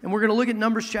there, and we're going to look at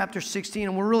Numbers chapter 16,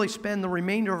 and we'll really spend the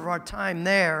remainder of our time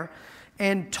there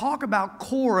and talk about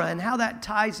Korah and how that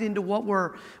ties into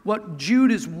what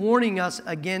Jude is warning us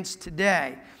against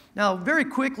today. Now, very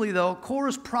quickly, though,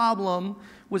 Korah's problem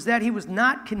was that he was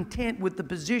not content with the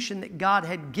position that God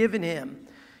had given him.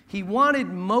 He wanted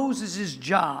Moses'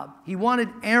 job. He wanted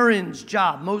Aaron's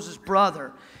job, Moses'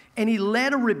 brother. And he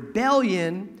led a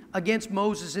rebellion against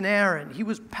Moses and Aaron. He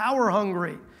was power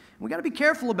hungry. We got to be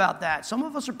careful about that. Some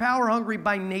of us are power hungry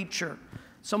by nature.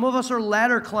 Some of us are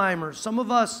ladder climbers. Some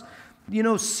of us,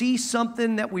 see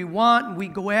something that we want and we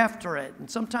go after it.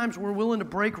 And sometimes we're willing to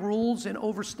break rules and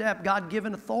overstep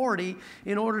God-given authority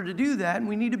in order to do that. And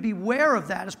we need to be aware of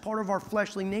that as part of our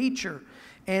fleshly nature.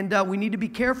 And we need to be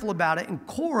careful about it. And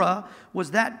Korah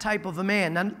was that type of a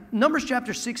man. Now, Numbers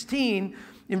chapter 16,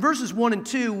 in verses 1 and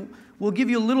 2, we'll give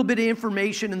you a little bit of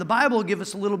information, and the Bible will give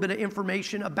us a little bit of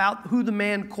information about who the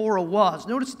man Korah was.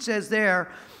 Notice it says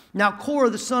there, now Korah,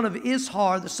 the son of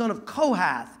Izhar, the son of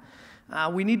Kohath.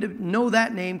 We need to know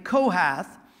that name,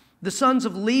 Kohath, the sons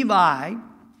of Levi,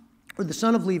 or the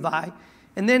son of Levi.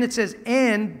 And then it says,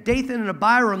 and Dathan and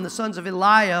Abiram, the sons of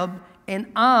Eliab, and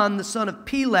On, the son of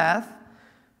Peleth,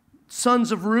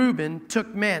 sons of Reuben,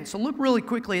 took men. So look really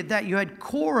quickly at that. You had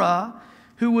Korah,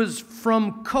 who was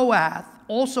from Kohath,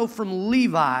 also from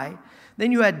Levi.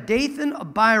 Then you had Dathan,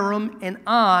 Abiram, and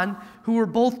On, who were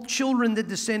both children that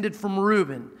descended from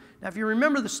Reuben. Now, if you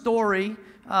remember the story,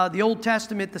 the Old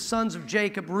Testament, the sons of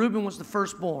Jacob, Reuben was the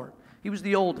firstborn. He was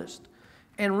the oldest.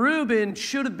 And Reuben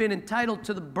should have been entitled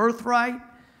to the birthright.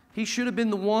 He should have been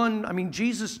the one.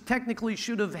 Jesus technically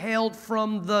should have hailed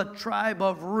from the tribe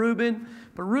of Reuben.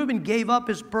 But Reuben gave up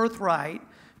his birthright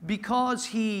because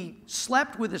he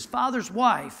slept with his father's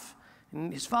wife.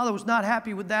 And his father was not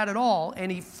happy with that at all,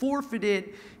 and he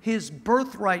forfeited his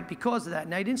birthright because of that.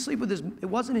 Now, he didn't sleep with it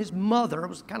wasn't his mother, it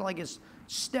was kind of like his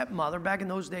stepmother. Back in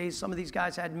those days, some of these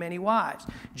guys had many wives.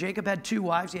 Jacob had 2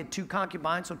 wives, he had 2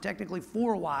 concubines, so technically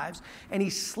 4 wives, and he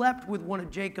slept with one of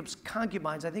Jacob's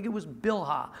concubines. I think it was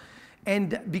Bilhah.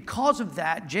 And because of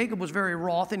that, Jacob was very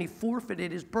wroth, and he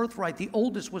forfeited his birthright. The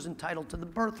oldest was entitled to the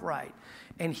birthright,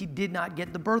 and he did not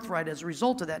get the birthright as a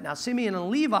result of that. Now, Simeon and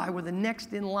Levi were the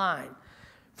next in line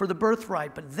for the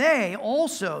birthright, but they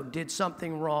also did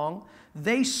something wrong.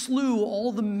 They slew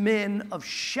all the men of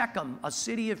Shechem, a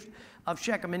city of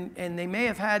Shechem, and they may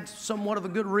have had somewhat of a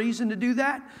good reason to do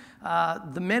that.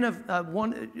 The men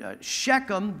of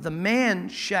Shechem, the man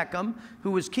Shechem, who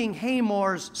was King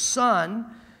Hamar's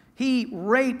son, he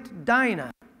raped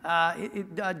Dinah,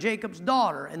 Jacob's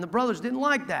daughter, and the brothers didn't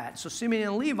like that. So Simeon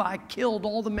and Levi killed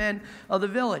all the men of the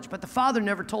village. But the father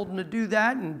never told them to do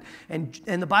that, and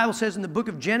the Bible says in the book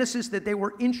of Genesis that they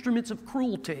were instruments of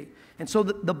cruelty. And so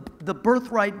the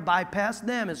birthright bypassed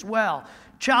them as well.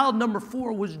 Child number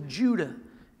 4 was Judah,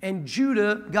 and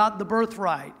Judah got the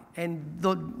birthright.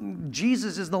 And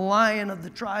Jesus is the Lion of the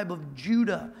tribe of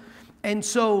Judah. And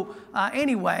so,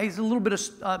 anyway, there's a little bit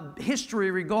of history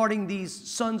regarding these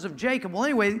sons of Jacob. Well,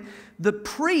 anyway, the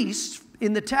priests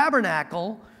in the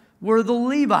tabernacle were the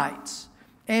Levites.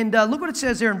 And look what it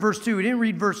says there in verse 2. We didn't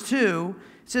read verse 2.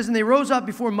 It says, and they rose up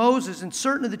before Moses, and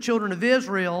certain of the children of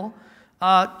Israel,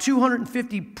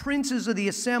 250 princes of the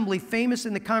assembly, famous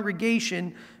in the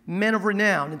congregation, men of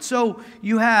renown. And so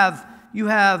you have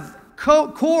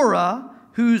Korah,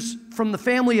 who's from the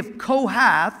family of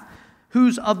Kohath,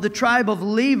 who's of the tribe of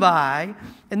Levi,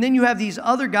 and then you have these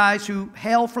other guys who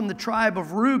hail from the tribe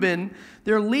of Reuben.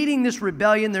 They're leading this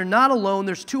rebellion. They're not alone.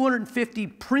 There's 250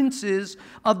 princes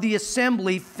of the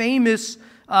assembly, famous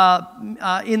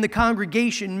in the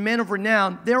congregation, men of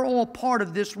renown. They're all part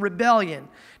of this rebellion.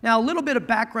 Now, a little bit of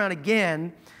background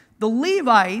again. The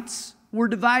Levites were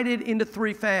divided into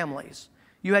 3 families.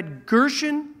 You had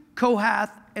Gershon,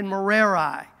 Kohath, and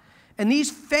Merari. And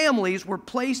these families were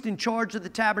placed in charge of the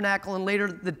tabernacle and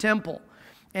later the temple.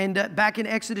 And back in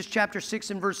Exodus chapter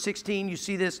 6 and verse 16, you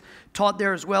see this taught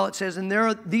there as well. It says, and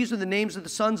these are the names of the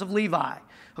sons of Levi,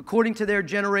 according to their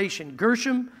generation,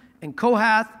 Gershom and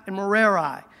Kohath and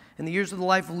Merari. And the years of the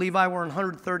life of Levi were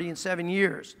 130 and 7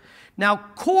 years. Now,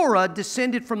 Korah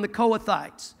descended from the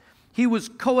Kohathites. He was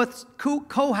Kohath's,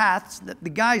 the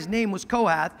guy's name was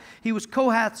Kohath. He was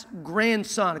Kohath's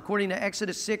grandson, according to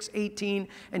Exodus 6, 18,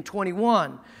 and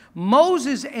 21.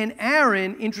 Moses and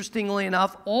Aaron, interestingly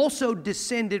enough, also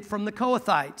descended from the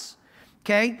Kohathites.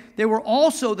 Okay? They were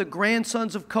also the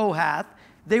grandsons of Kohath.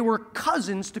 They were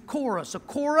cousins to Korah. So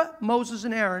Korah, Moses,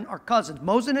 and Aaron are cousins.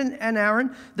 Moses and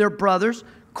Aaron, they're brothers.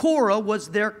 Korah was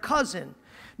their cousin.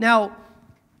 Now,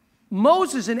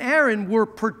 Moses and Aaron were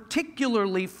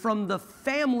particularly from the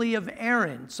family of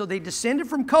Aaron. So they descended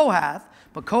from Kohath,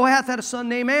 but Kohath had a son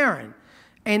named Aaron.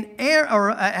 And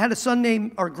had a son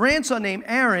named, or grandson named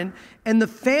Aaron, and the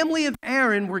family of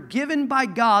Aaron were given by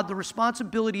God the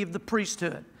responsibility of the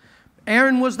priesthood.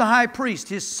 Aaron was the high priest.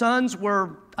 His sons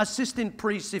were assistant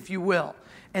priests, if you will.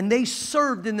 And they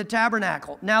served in the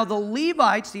tabernacle. Now the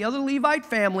Levites, the other Levite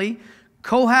family,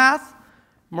 Kohath,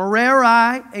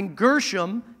 Merari, and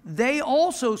Gershom, they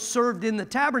also served in the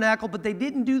tabernacle, but they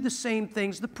didn't do the same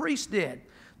things the priest did.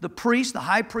 The priest, the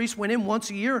high priest, went in once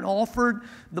a year and offered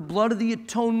the blood of the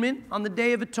atonement on the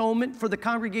Day of Atonement for the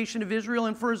congregation of Israel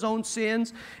and for his own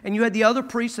sins. And you had the other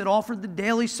priests that offered the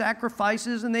daily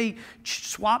sacrifices, and they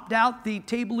swapped out the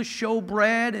table of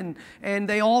showbread, and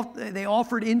they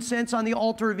offered incense on the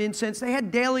altar of incense. They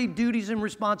had daily duties and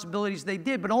responsibilities they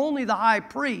did, but only the high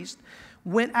priest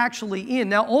went actually in.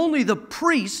 Now, only the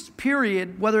priests,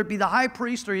 period, whether it be the high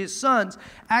priest or his sons,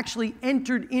 actually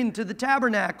entered into the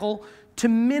tabernacle to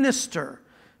minister.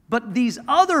 But these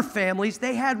other families,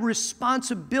 they had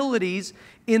responsibilities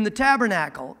in the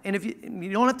tabernacle. And if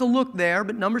you don't have to look there,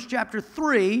 but Numbers chapter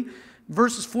 3,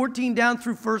 verses 14 down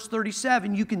through verse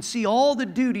 37, you can see all the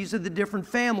duties of the different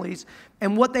families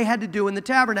and what they had to do in the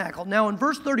tabernacle. Now, in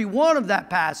verse 31 of that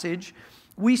passage,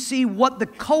 we see what the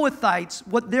Kohathites,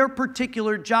 what their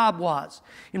particular job was.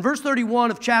 In verse 31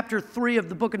 of chapter 3 of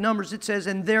the book of Numbers, it says,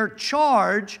 and their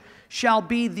charge shall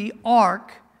be the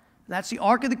ark, that's the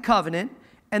Ark of the Covenant,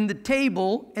 and the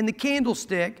table, and the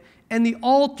candlestick, and the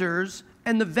altars,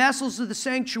 and the vessels of the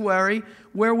sanctuary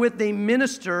wherewith they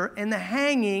minister, and the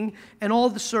hanging, and all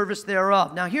the service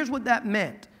thereof. Now, here's what that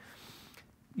meant.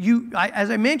 As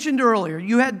I mentioned earlier,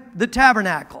 you had the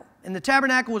tabernacle, and the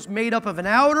tabernacle was made up of an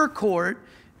outer court,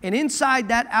 and inside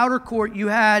that outer court, you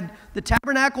had the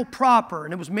tabernacle proper,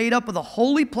 and it was made up of the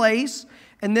holy place,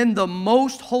 and then the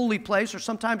most holy place, or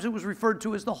sometimes it was referred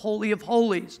to as the Holy of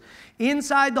Holies.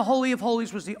 Inside the Holy of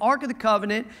Holies was the Ark of the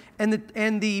Covenant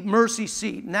and the mercy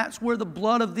seat. And that's where the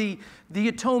blood of the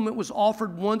atonement was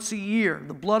offered once a year.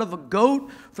 The blood of a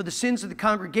goat for the sins of the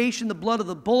congregation, the blood of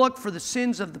the bullock for the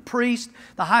sins of the priest,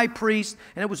 the high priest,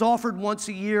 and it was offered once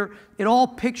a year. It all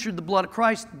pictured the blood of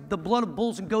Christ. The blood of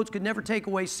bulls and goats could never take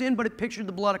away sin, but it pictured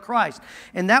the blood of Christ.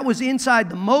 And that was inside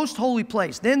the most holy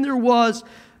place. Then there was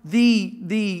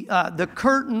the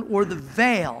curtain or the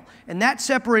veil, and that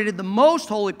separated the most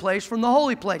holy place from the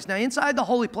holy place. Now inside the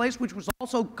holy place, which was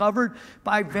also covered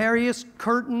by various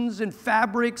curtains and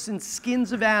fabrics and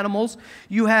skins of animals,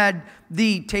 you had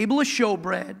the table of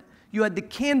showbread, you had the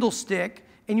candlestick,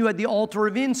 and you had the altar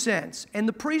of incense. And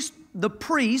the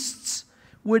priests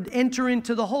would enter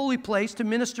into the holy place to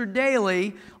minister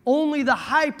daily. Only the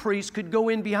high priest could go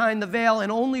in behind the veil,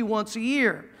 and only once a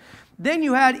year. Then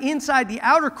you had inside the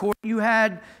outer court, you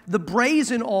had the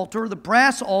brazen altar, the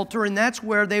brass altar, and that's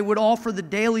where they would offer the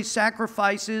daily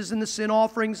sacrifices and the sin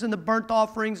offerings and the burnt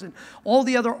offerings and all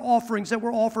the other offerings that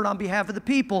were offered on behalf of the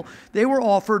people. They were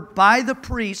offered by the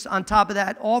priest on top of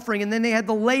that offering. And then they had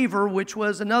the laver, which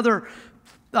was another,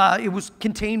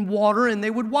 contained water, and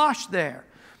they would wash there.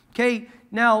 Okay,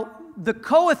 now the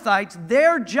Kohathites,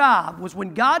 their job was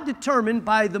when God determined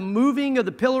by the moving of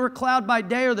the pillar of cloud by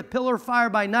day or the pillar of fire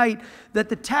by night that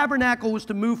the tabernacle was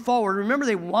to move forward. Remember,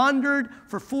 they wandered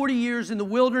for 40 years in the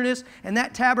wilderness, and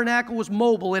that tabernacle was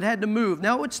mobile. It had to move.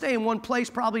 Now, it would stay in one place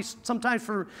probably sometimes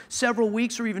for several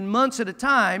weeks or even months at a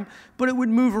time, but it would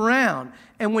move around.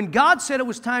 And when God said it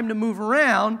was time to move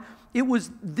around,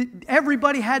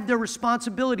 everybody had their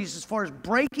responsibilities as far as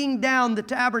breaking down the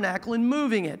tabernacle and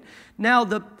moving it. Now,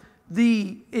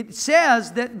 it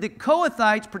says that the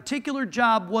Kohathites' particular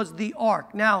job was the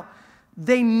ark. Now,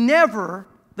 the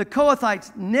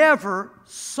Kohathites never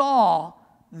saw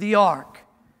the ark.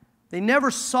 They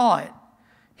never saw it.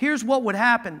 Here's what would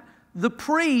happen. The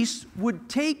priests would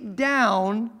take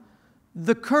down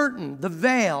the curtain, the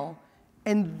veil,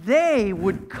 and they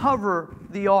would cover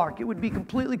the ark. It would be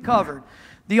completely covered.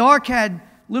 The ark had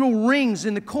little rings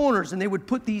in the corners, and they would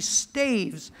put these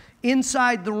staves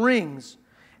inside the rings.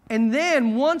 And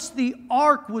then once the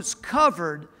ark was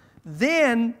covered,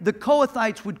 then the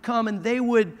Kohathites would come, and they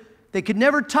could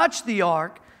never touch the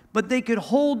ark, but they could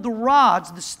hold the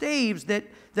rods, the staves that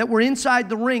were inside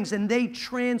the rings, and they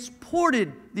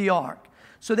transported the ark.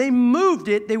 So they moved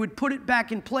it, they would put it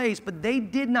back in place, but they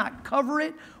did not cover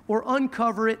it or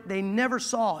uncover it. They never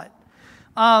saw it.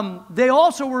 They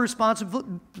also were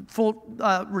responsible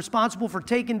for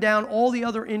taking down all the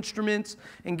other instruments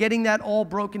and getting that all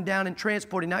broken down and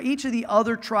transporting. Now, each of the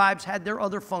other tribes had their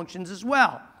other functions as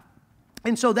well.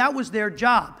 And so that was their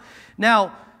job.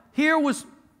 Now, here was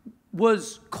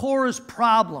Korah's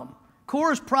problem.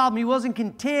 Korah's problem, he wasn't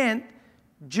content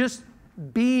just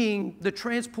being the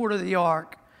transporter of the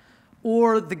ark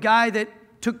or the guy that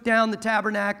took down the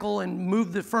tabernacle and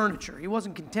moved the furniture. He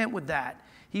wasn't content with that.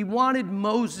 He wanted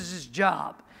Moses'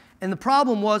 job. And the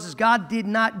problem was God did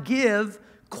not give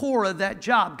Korah that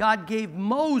job. God gave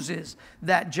Moses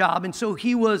that job. And so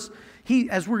as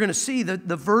we're going to see, the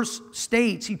verse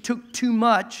states he took too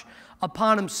much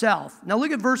upon himself. Now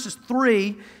look at verses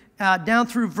 3 down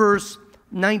through verse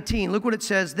 19. Look what it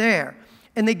says there.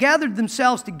 And they gathered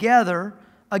themselves together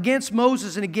against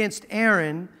Moses and against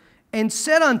Aaron and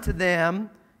said unto them,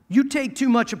 you take too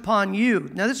much upon you.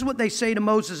 Now this is what they say to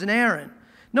Moses and Aaron.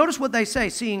 Notice what they say,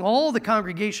 seeing all the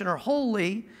congregation are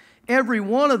holy, every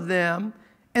one of them,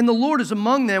 and the Lord is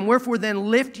among them, wherefore then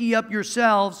lift ye up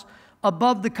yourselves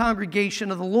above the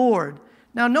congregation of the Lord.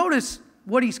 Now notice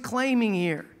what he's claiming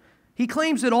here. He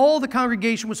claims that all the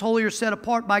congregation was holy or set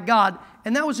apart by God,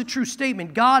 and that was a true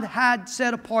statement. God had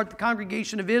set apart the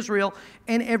congregation of Israel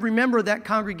and every member of that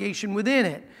congregation within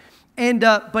it.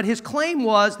 But his claim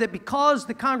was that because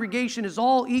the congregation is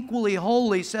all equally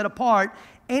holy, set apart,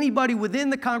 anybody within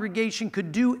the congregation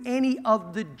could do any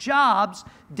of the jobs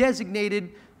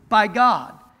designated by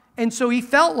God. And so he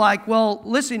felt like, well,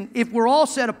 listen, if we're all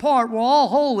set apart, we're all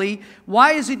holy,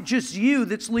 why is it just you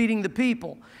that's leading the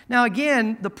people? Now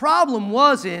again, the problem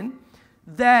wasn't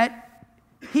that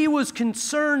he was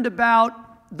concerned about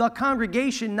the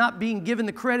congregation not being given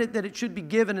the credit that it should be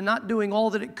given and not doing all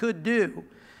that it could do.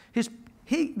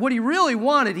 What he really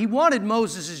wanted, he wanted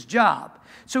Moses' job.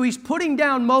 So he's putting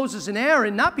down Moses and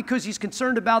Aaron, not because he's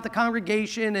concerned about the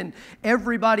congregation and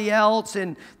everybody else,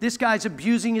 and this guy's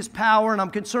abusing his power, and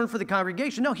I'm concerned for the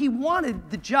congregation. No, he wanted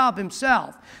the job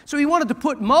himself. So he wanted to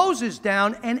put Moses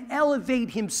down and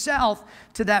elevate himself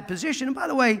to that position. And by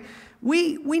the way,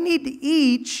 we need to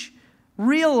each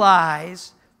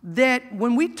realize that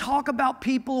when we talk about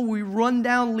people, we run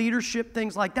down leadership,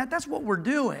 things like that, that's what we're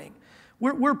doing.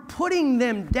 We're putting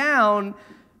them down,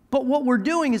 but what we're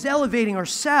doing is elevating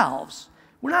ourselves.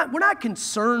 We're not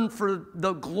concerned for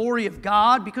the glory of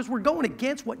God because we're going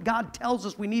against what God tells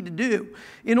us we need to do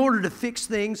in order to fix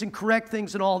things and correct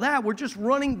things and all that. We're just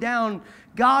running down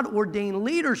God-ordained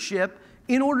leadership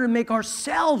in order to make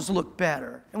ourselves look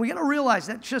better. And we got to realize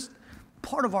that's just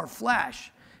part of our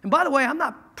flesh. And by the way, I'm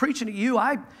not preaching at you.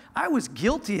 I was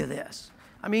guilty of this.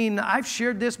 I mean, I've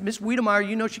shared this. Miss Wiedemeyer,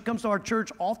 you know, she comes to our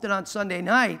church often on Sunday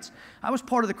nights. I was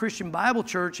part of the Christian Bible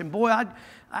Church, and boy,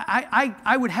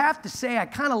 I would have to say I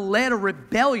kind of led a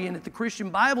rebellion at the Christian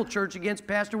Bible Church against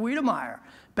Pastor Wiedemeyer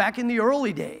back in the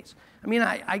early days. I mean,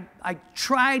 I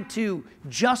tried to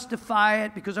justify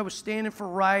it because I was standing for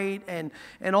right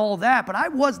and all that, but I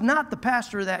was not the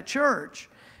pastor of that church.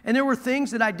 And there were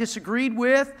things that I disagreed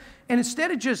with, and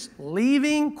instead of just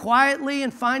leaving quietly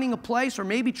and finding a place or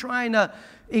maybe trying to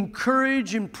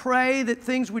encourage and pray that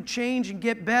things would change and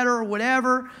get better or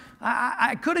whatever,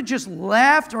 I could have just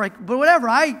left, but whatever.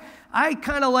 I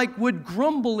kind of like would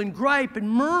grumble and gripe and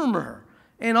murmur.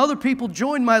 And other people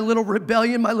joined my little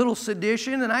rebellion, my little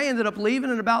sedition, and I ended up leaving,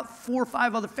 and about 4 or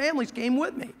 5 other families came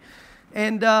with me.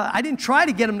 And I didn't try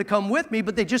to get them to come with me,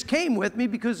 but they just came with me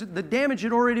because the damage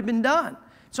had already been done.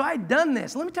 So I had done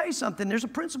this. Let me tell you something. There's a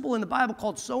principle in the Bible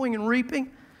called sowing and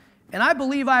reaping, and I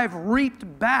believe I have reaped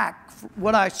back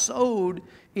what I sowed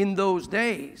in those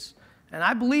days. And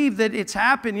I believe that it's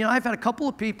happened. You know, I've had a couple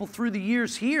of people through the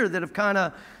years here that have kind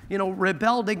of, you know,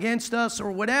 rebelled against us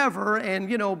or whatever.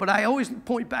 And, you know, but I always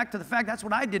point back to the fact that's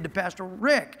what I did to Pastor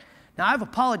Rick. Now, I've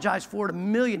apologized for it a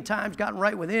million times, gotten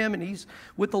right with him, and he's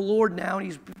with the Lord now.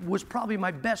 And he was probably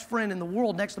my best friend in the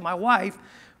world next to my wife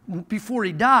before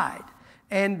he died.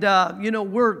 And, you know,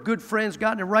 we're good friends,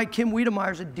 gotten it right. Kim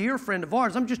Wiedemeyer's a dear friend of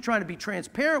ours. I'm just trying to be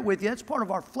transparent with you. That's part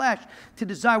of our flesh to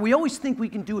desire. We always think we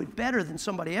can do it better than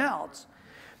somebody else.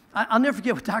 I'll never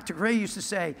forget what Dr. Gray used to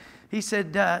say. He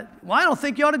said, well, I don't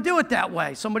think you ought to do it that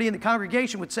way. Somebody in the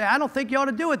congregation would say, I don't think you ought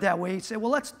to do it that way. He'd say,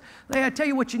 well, I tell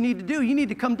you what you need to do. You need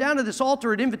to come down to this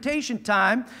altar at invitation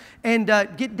time and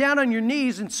get down on your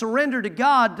knees and surrender to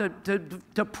God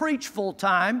to preach full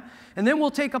time. And then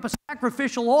we'll take up a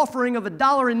sacrificial offering of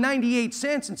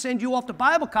 $1.98 and send you off to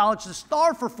Bible college to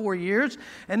starve for 4 years.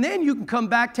 And then you can come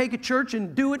back, take a church,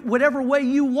 and do it whatever way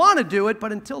you want to do it.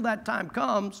 But until that time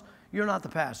comes, you're not the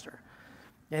pastor.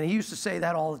 And he used to say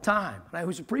that all the time. And I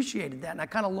always appreciated that. And I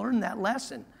kind of learned that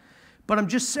lesson. But I'm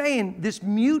just saying, this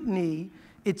mutiny,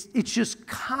 it's just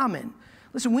common.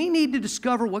 Listen, we need to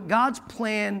discover what God's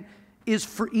plan is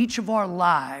for each of our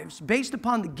lives based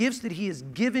upon the gifts that he has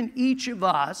given each of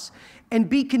us and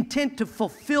be content to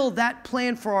fulfill that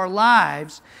plan for our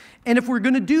lives. And if we're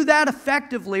going to do that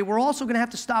effectively, we're also going to have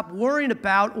to stop worrying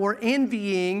about or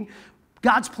envying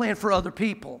God's plan for other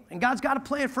people. And God's got a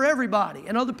plan for everybody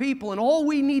and other people. And all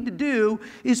we need to do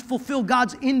is fulfill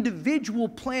God's individual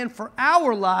plan for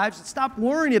our lives and stop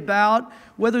worrying about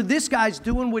whether this guy's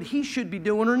doing what he should be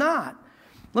doing or not.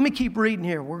 Let me keep reading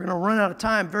here. We're going to run out of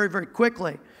time very, very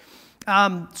quickly.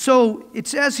 So it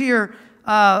says here,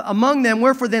 among them,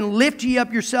 wherefore then lift ye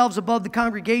up yourselves above the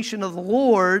congregation of the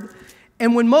Lord.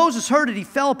 And when Moses heard it, he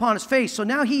fell upon his face. So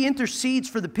now he intercedes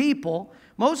for the people.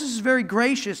 Moses is very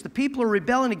gracious. The people are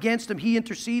rebelling against him. He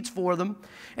intercedes for them.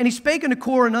 And he spake unto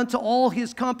Korah and unto all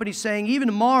his company, saying, even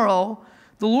tomorrow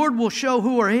the Lord will show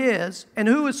who are his and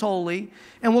who is holy,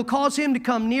 and will cause him to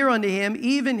come near unto him,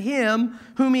 even him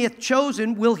whom he hath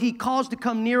chosen will he cause to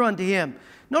come near unto him.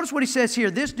 Notice what he says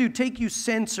here. This dude, take you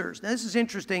censers. Now this is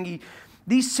interesting.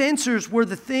 These censers were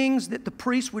the things that the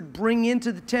priest would bring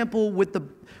into the temple with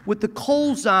the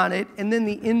coals on it and then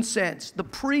the incense. The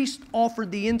priest offered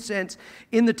the incense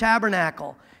in the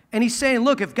tabernacle. And he's saying,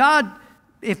 look,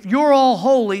 if you're all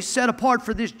holy, set apart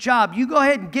for this job, you go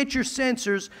ahead and get your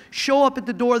censers, show up at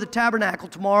the door of the tabernacle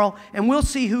tomorrow, and we'll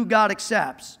see who God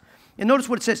accepts. And notice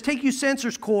what it says. Take you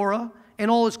censers, Korah,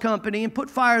 and all his company, and put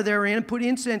fire therein, and put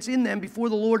incense in them before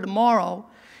the Lord tomorrow.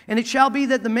 And it shall be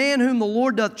that the man whom the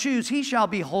Lord doth choose, he shall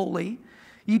be holy.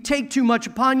 You take too much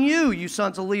upon you, you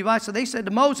sons of Levi. So they said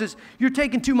to Moses, you're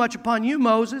taking too much upon you,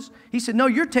 Moses. He said, no,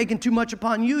 you're taking too much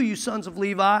upon you, you sons of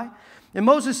Levi. And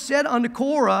Moses said unto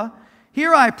Korah,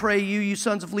 hear I pray you, you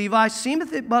sons of Levi,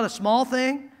 seemeth it but a small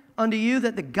thing unto you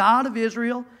that the God of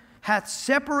Israel hath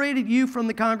separated you from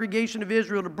the congregation of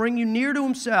Israel to bring you near to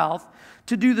himself,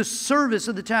 to do the service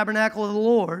of the tabernacle of the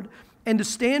Lord, and to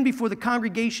stand before the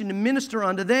congregation to minister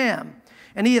unto them.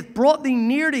 And he hath brought thee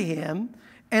near to him,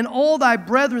 and all thy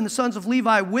brethren, the sons of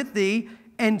Levi, with thee,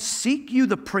 and seek you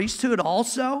the priesthood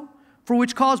also, for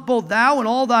which cause both thou and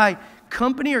all thy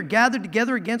company are gathered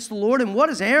together against the Lord? And what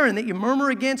is Aaron that you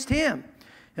murmur against him?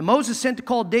 And Moses sent to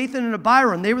call Dathan and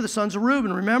Abiram. They were the sons of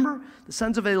Reuben, remember? The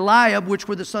sons of Eliab, which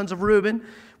were the sons of Reuben,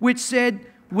 which said,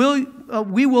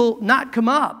 we will not come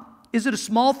up. Is it a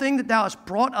small thing that thou hast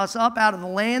brought us up out of the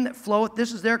land that floweth?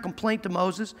 This is their complaint to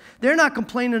Moses. They're not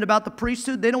complaining about the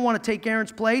priesthood. They don't want to take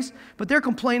Aaron's place, but they're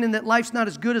complaining that life's not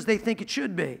as good as they think it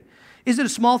should be. Is it a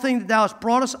small thing that thou hast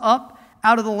brought us up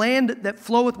out of the land that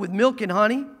floweth with milk and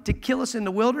honey to kill us in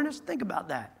the wilderness? Think about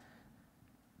that.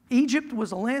 Egypt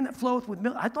was a land that floweth with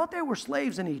milk. I thought they were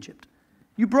slaves in Egypt.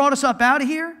 You brought us up out of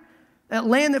here, that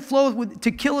land that floweth with,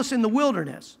 to kill us in the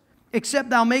wilderness. Except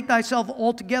thou make thyself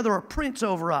altogether a prince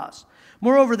over us.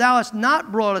 Moreover, thou hast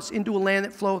not brought us into a land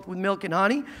that floweth with milk and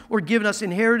honey, or given us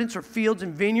inheritance or fields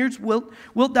and vineyards. Wilt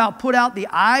thou put out the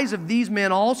eyes of these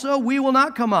men also? We will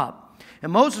not come up.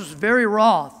 And Moses was very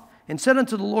wroth, and said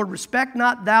unto the Lord, respect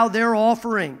not thou their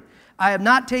offering. I have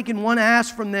not taken one ass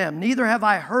from them, neither have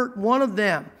I hurt one of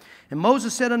them. And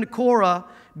Moses said unto Korah,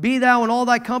 be thou and all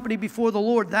thy company before the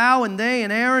Lord, thou and they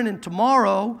and Aaron, and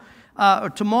tomorrow,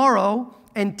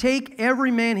 and take every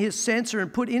man his censer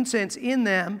and put incense in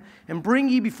them, and bring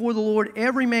ye before the Lord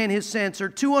every man his censer,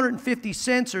 250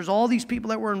 censers, all these people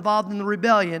that were involved in the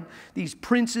rebellion, these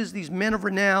princes, these men of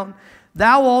renown.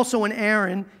 Thou also and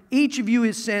Aaron, each of you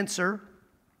his censer.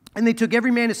 And they took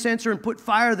every man his censer and put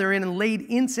fire therein and laid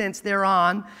incense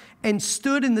thereon, and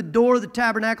stood in the door of the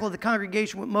tabernacle of the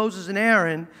congregation with Moses and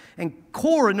Aaron. And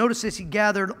Korah, notice this, he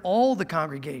gathered all the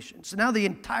congregation. So now the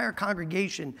entire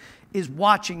congregation is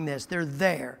watching this. They're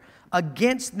there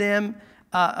against them,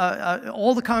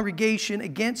 all the congregation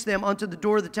against them unto the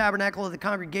door of the tabernacle of the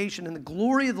congregation. And the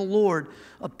glory of the Lord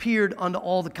appeared unto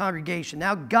all the congregation.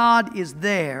 Now God is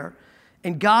there,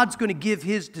 and God's going to give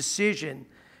his decision.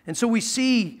 And so we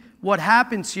see what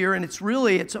happens here, and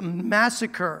it's a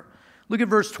massacre. Look at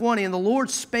verse 20. And the Lord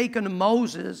spake unto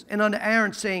Moses and unto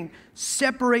Aaron, saying,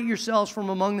 separate yourselves from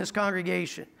among this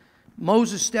congregation.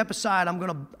 Moses, step aside. I'm going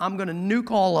to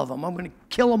nuke all of them. I'm going to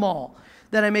kill them all,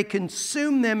 that I may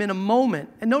consume them in a moment.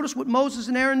 And notice what Moses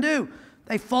and Aaron do.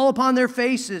 They fall upon their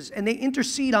faces, and they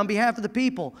intercede on behalf of the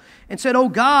people, and said, O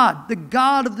God, the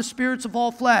God of the spirits of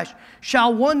all flesh,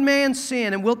 shall one man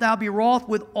sin, and wilt thou be wroth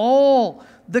with all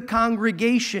the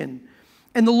congregation?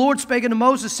 And the Lord spake unto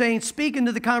Moses, saying, speak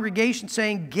unto the congregation,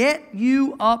 saying, get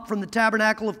you up from the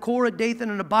tabernacle of Korah, Dathan,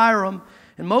 and Abiram.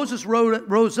 And Moses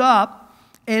rose up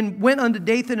and went unto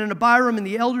Dathan and Abiram, and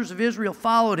the elders of Israel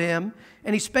followed him.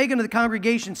 And he spake unto the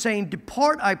congregation, saying,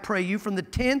 depart, I pray you, from the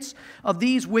tents of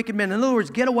these wicked men. In other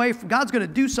words, get away from, God's going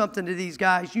to do something to these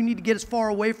guys. You need to get as far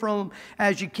away from them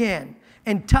as you can.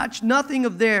 And touch nothing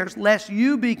of theirs, lest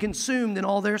you be consumed in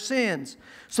all their sins.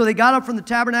 So they got up from the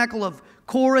tabernacle of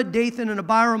Korah, Dathan, and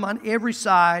Abiram on every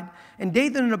side. And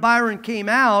Dathan and Abiram came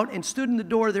out and stood in the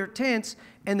door of their tents,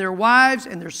 and their wives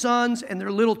and their sons and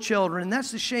their little children. And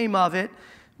that's the shame of it.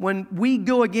 When we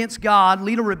go against God,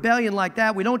 lead a rebellion like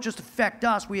that, we don't just affect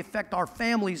us, we affect our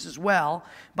families as well.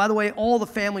 By the way, all the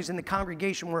families in the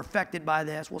congregation were affected by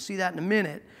this. We'll see that in a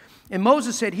minute. And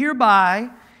Moses said, hereby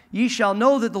ye shall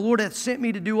know that the Lord hath sent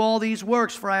me to do all these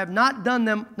works, for I have not done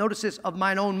them, notice this, of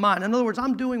mine own mind. In other words,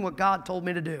 I'm doing what God told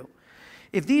me to do.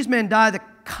 If these men die the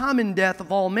common death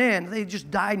of all men, they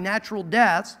just die natural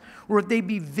deaths, or if they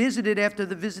be visited after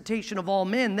the visitation of all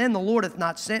men, then the Lord hath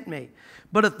not sent me.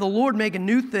 But if the Lord make a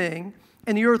new thing,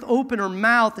 and the earth open her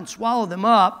mouth and swallow them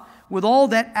up, with all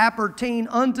that appertain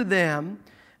unto them,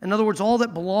 in other words, all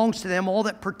that belongs to them, all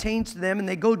that pertains to them, and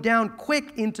they go down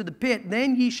quick into the pit,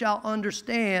 then ye shall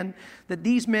understand that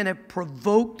these men have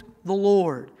provoked the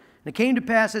Lord. And it came to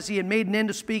pass, as he had made an end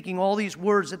of speaking all these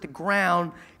words, that the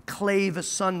ground clave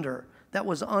asunder that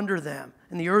was under them.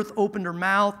 And the earth opened her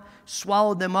mouth,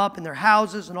 swallowed them up in their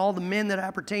houses, and all the men that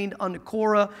appertained unto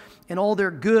Korah, and all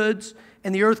their goods.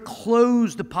 And the earth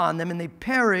closed upon them, and they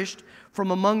perished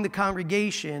from among the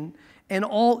congregation. And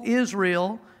all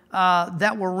Israel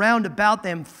that were round about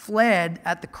them fled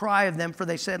at the cry of them, for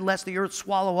they said, lest the earth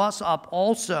swallow us up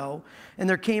also. And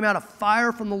there came out a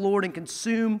fire from the Lord and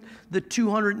consumed the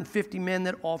 250 men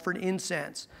that offered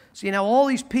incense. See, now all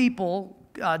these people,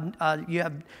 you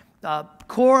have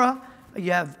Korah,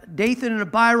 you have Dathan and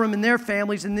Abiram and their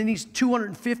families, and then these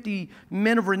 250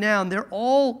 men of renown. They're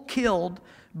all killed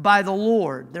by the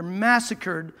Lord. They're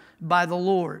massacred by the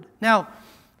Lord. Now,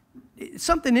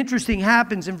 something interesting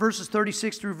happens in verses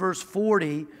 36 through verse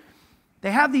 40.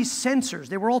 They have these censers.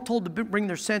 They were all told to bring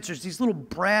their censers, these little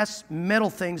brass metal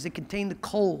things that contain the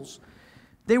coals.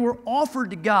 They were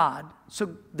offered to God,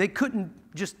 so they couldn't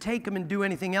just take them and do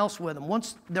anything else with them.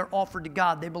 Once they're offered to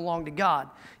God, they belong to God.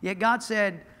 Yet God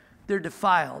said they're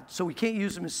defiled, so we can't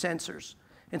use them as censers.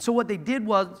 And so what they did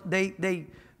was they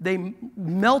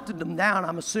melted them down,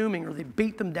 I'm assuming, or they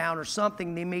beat them down or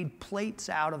something. They made plates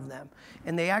out of them.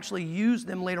 And they actually used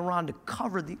them later on to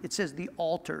cover, it says, the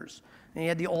altars. And you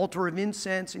had the altar of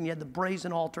incense, and you had the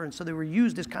brazen altar. And so they were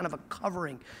used as kind of a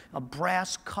covering, a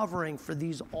brass covering for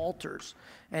these altars.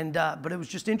 And but it was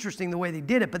just interesting the way they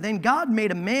did it. But then God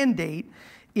made a mandate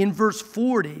in verse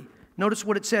 40. Notice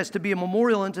what it says, to be a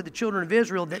memorial unto the children of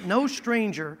Israel, that no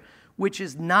stranger which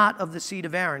is not of the seed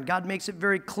of Aaron. God makes it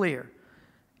very clear.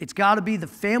 It's got to be the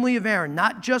family of Aaron,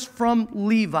 not just from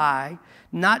Levi,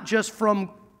 not just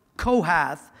from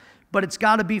Kohath, but it's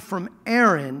got to be from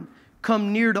Aaron,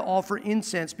 come near to offer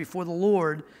incense before the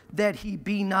Lord, that he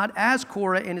be not as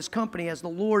Korah and his company, as the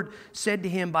Lord said to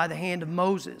him by the hand of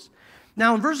Moses.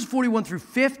 Now in verses 41 through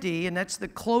 50, and that's the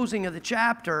closing of the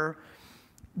chapter,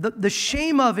 the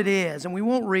shame of it is, and we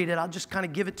won't read it, I'll just kind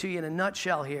of give it to you in a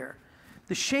nutshell here.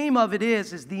 The shame of it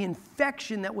is the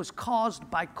infection that was caused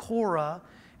by Korah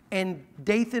and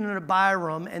Dathan and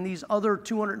Abiram and these other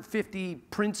 250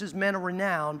 princes, men of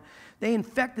renown. They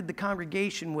infected the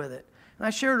congregation with it. And I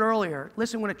shared earlier,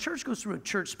 listen, when a church goes through a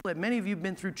church split, many of you have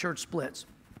been through church splits.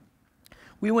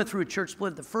 We went through a church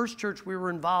split. The first church we were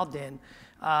involved in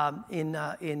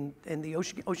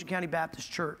the Ocean County Baptist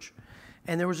Church.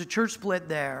 And there was a church split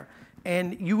there.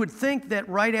 And you would think that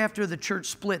right after the church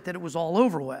split that it was all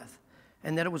over with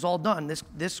and that it was all done.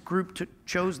 This group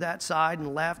chose that side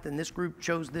and left, and this group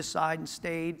chose this side and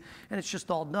stayed, and it's just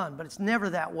all done. But it's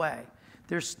never that way.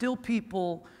 There's still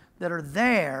people that are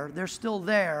there. They're still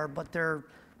there, but they're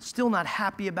still not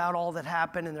happy about all that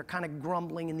happened, and they're kind of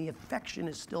grumbling, and the affection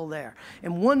is still there.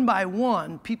 And one by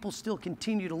one, people still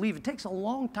continue to leave. It takes a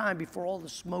long time before all the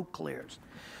smoke clears.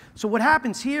 So what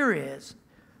happens here is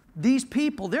these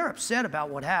people, they're upset about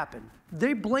what happened.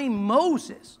 They blame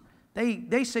Moses.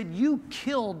 They said, you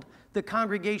killed the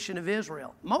congregation of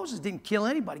Israel. Moses didn't kill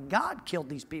anybody. God killed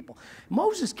these people.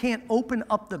 Moses can't open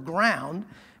up the ground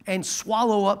and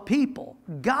swallow up people.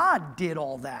 God did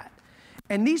all that.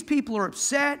 And these people are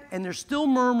upset, and they're still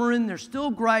murmuring, they're still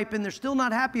griping, they're still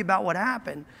not happy about what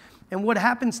happened. And what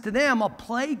happens to them, a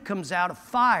plague comes out of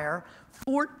fire,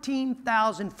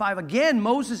 14,005. Again,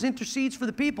 Moses intercedes for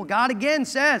the people. God again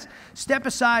says, step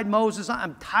aside, Moses.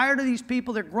 I'm tired of these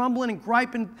people. They're grumbling and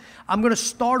griping. I'm going to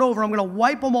start over. I'm going to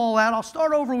wipe them all out. I'll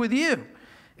start over with you.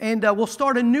 And we'll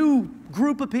start a new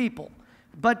group of people.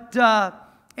 But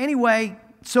anyway,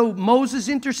 so Moses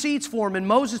intercedes for him. And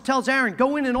Moses tells Aaron,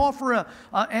 go in and offer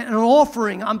an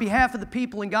offering on behalf of the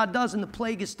people. And God does, and the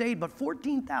plague is stayed. But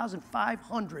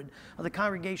 14,500 of the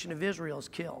congregation of Israel is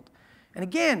killed. And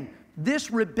again,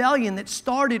 this rebellion that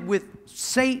started with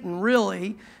Satan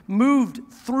really moved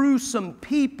through some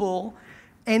people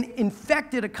and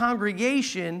infected a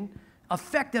congregation,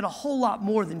 affected a whole lot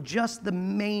more than just the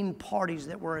main parties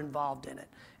that were involved in it.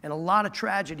 And a lot of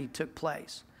tragedy took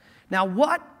place. Now,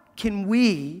 what can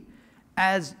we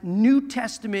as New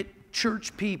Testament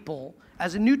church people,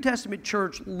 as a New Testament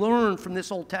church, learn from this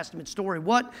Old Testament story?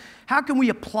 How can we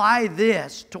apply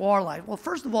this to our life? Well,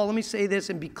 first of all, let me say this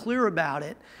and be clear about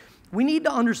it. We need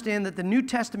to understand that the New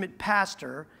Testament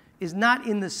pastor is not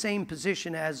in the same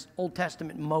position as Old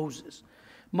Testament Moses.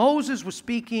 Moses was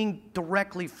speaking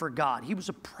directly for God. He was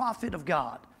a prophet of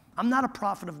God. I'm not a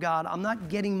prophet of God. I'm not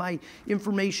getting my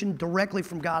information directly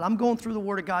from God. I'm going through the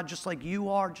Word of God just like you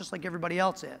are, just like everybody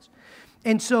else is.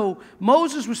 And so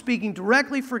Moses was speaking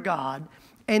directly for God,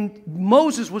 and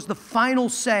Moses was the final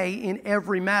say in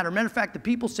every matter. Matter of fact, the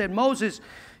people said, Moses,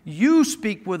 you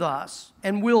speak with us,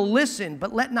 and we'll listen,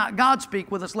 but let not God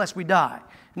speak with us lest we die.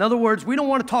 In other words, we don't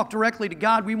want to talk directly to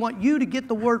God. We want you to get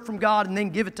the word from God and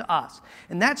then give it to us.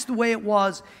 And that's the way it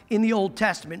was in the Old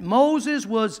Testament. Moses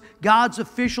was God's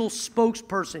official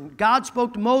spokesperson. God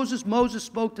spoke to Moses. Moses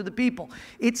spoke to the people.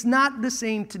 It's not the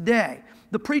same today.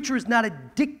 The preacher is not a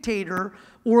dictator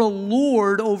or a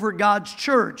lord over God's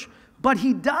church, but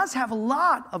he does have a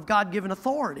lot of God-given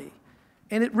authority.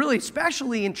 And it really,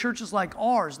 especially in churches like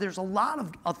ours, there's a lot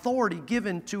of authority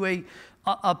given to a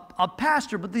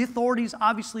pastor, but the authority is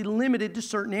obviously limited to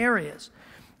certain areas.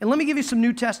 And let me give you some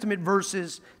New Testament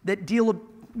verses that deal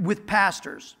with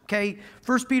pastors, okay?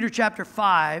 1 Peter chapter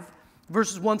 5,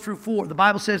 verses 1 through 4. The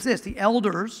Bible says this, the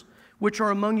elders which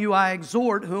are among you I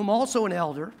exhort, whom also an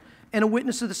elder, and a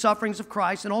witness of the sufferings of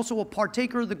Christ, and also a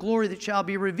partaker of the glory that shall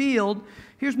be revealed.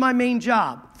 Here's my main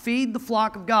job, feed the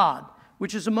flock of God,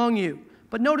 which is among you.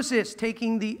 But notice this,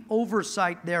 taking the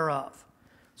oversight thereof.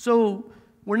 So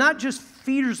we're not just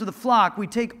feeders of the flock, we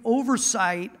take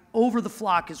oversight over the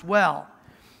flock as well.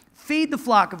 Feed the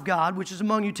flock of God, which is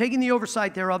among you, taking the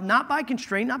oversight thereof, not by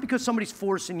constraint, not because somebody's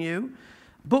forcing you,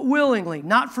 but willingly,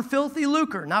 not for filthy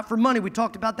lucre, not for money. We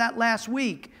talked about that last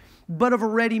week, but of a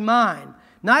ready mind.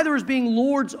 Neither as being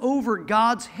lords over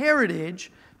God's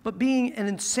heritage, but being an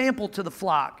ensample to the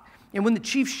flock. And when the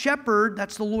chief shepherd,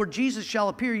 that's the Lord Jesus, shall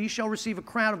appear, ye shall receive a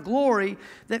crown of glory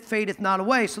that fadeth not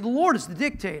away. So the Lord is the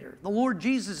dictator. The Lord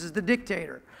Jesus is the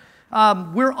dictator.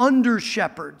 We're under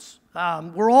shepherds.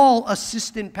 We're all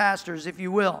assistant pastors, if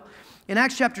you will. In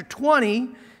Acts chapter 20,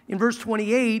 in verse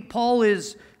 28, Paul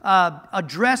is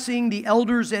addressing the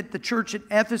elders at the church at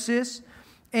Ephesus.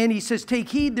 And he says, take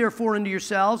heed therefore unto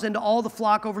yourselves and to all the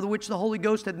flock over the which the Holy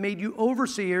Ghost hath made you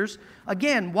overseers.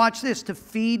 Again, watch this, to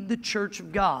feed the church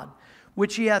of God,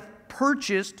 which he hath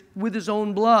purchased with his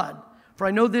own blood. For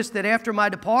I know this, that after my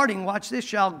departing, watch this,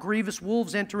 shall grievous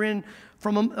wolves enter in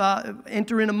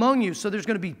among you. So there's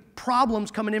going to be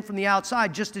problems coming in from the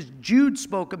outside, just as Jude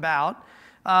spoke about.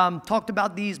 Talked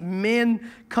about these men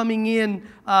coming in,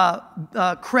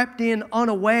 crept in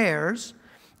unawares.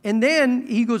 And then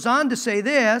he goes on to say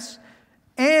this,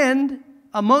 and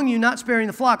among you not sparing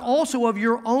the flock, also of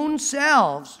your own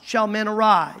selves shall men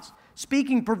arise,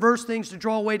 speaking perverse things to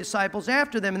draw away disciples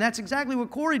after them. And that's exactly what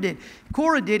Korah did.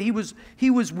 Korah did, he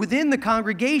was within the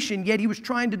congregation, yet he was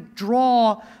trying to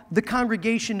draw the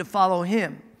congregation to follow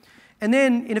him. And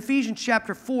then in Ephesians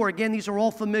chapter 4, again, these are all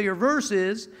familiar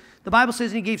verses. The Bible says,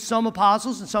 and he gave some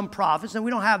apostles and some prophets, and we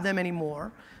don't have them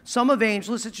anymore. Some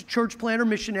evangelists, it's a church planter,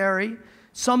 missionary.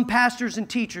 Some pastors and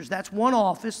teachers. That's one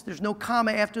office. There's no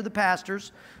comma after the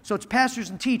pastors. So it's pastors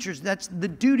and teachers. That's the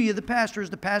duty of the pastor, is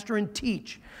to pastor and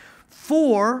teach.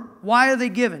 For, why are they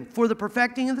given? For the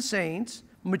perfecting of the saints,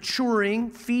 maturing,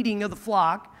 feeding of the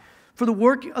flock, for the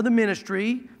work of the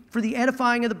ministry, for the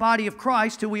edifying of the body of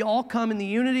Christ, till we all come in the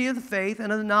unity of the faith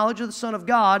and of the knowledge of the Son of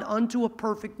God, unto a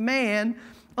perfect man,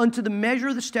 unto the measure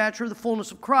of the stature of the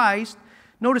fullness of Christ.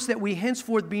 Notice that we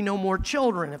henceforth be no more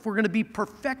children. If we're going to be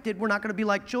perfected, we're not going to be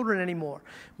like children anymore.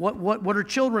 What are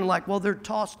children like? Well, they're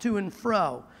tossed to and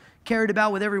fro, carried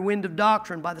about with every wind of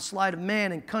doctrine by the sleight of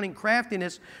man and cunning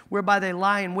craftiness, whereby they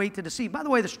lie in wait to deceive. By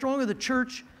the way, the stronger the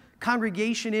church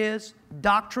congregation is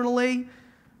doctrinally,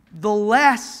 the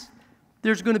less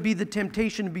there's going to be the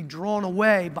temptation to be drawn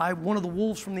away by one of the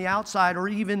wolves from the outside, or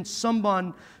even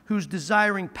someone who's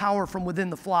desiring power from within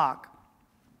the flock.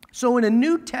 So in a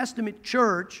New Testament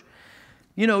church,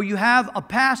 you know, you have a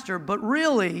pastor, but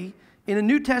really, in a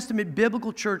New Testament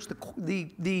biblical church,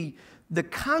 the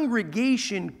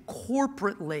congregation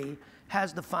corporately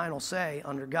has the final say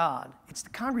under God. It's the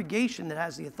congregation that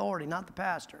has the authority, not the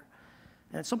pastor.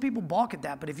 And some people balk at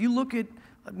that, but if you look at,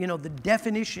 you know, the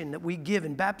definition that we give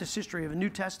in Baptist history of a New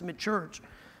Testament church,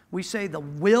 we say the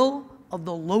will of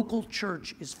the local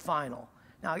church is final.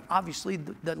 Now, obviously,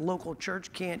 the local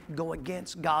church can't go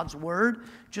against God's word,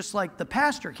 just like the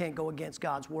pastor can't go against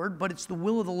God's word, but it's the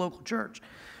will of the local church.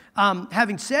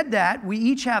 Having said that, we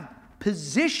each have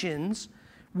positions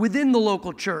within the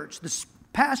local church. The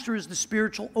pastor is the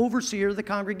spiritual overseer of the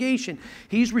congregation.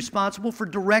 He's responsible for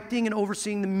directing and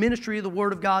overseeing the ministry of the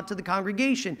Word of God to the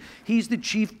congregation. He's the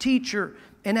chief teacher.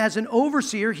 And as an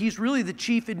overseer, he's really the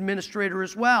chief administrator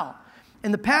as well.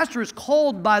 And the pastor is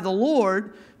called by the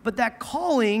Lord, but that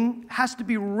calling has to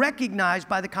be recognized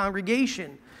by the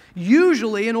congregation.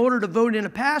 Usually, in order to vote in a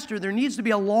pastor, there needs to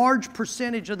be a large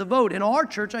percentage of the vote. In our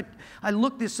church, I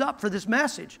looked this up for this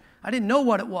message. I didn't know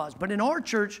what it was, but in our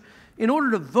church, in order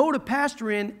to vote a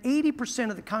pastor in, 80%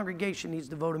 of the congregation needs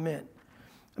to vote him in.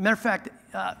 As a matter of fact,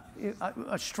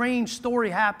 a strange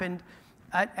story happened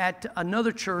at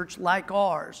another church like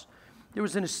ours.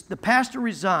 The pastor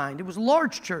resigned. It was a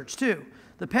large church, too.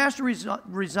 The pastor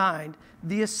resigned.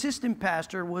 The assistant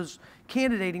pastor was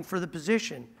candidating for the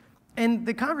position. And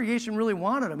the congregation really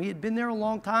wanted him. He had been there a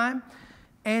long time.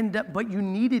 But you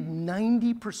needed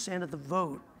 90% of the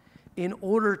vote in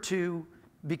order to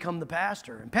become the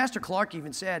pastor. And Pastor Clark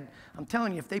even said, I'm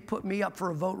telling you, if they put me up for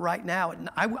a vote right now,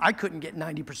 I couldn't get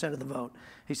 90% of the vote.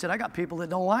 He said, I got people that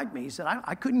don't like me. He said,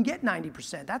 I couldn't get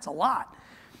 90%. That's a lot.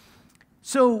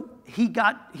 So he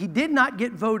did not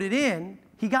get voted in.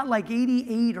 He got like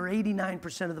 88 or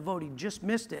 89% of the vote. He just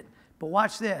missed it. But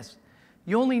watch this.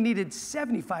 You only needed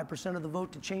 75% of the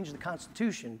vote to change the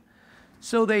Constitution.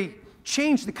 So they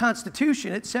changed the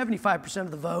Constitution at 75%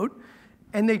 of the vote,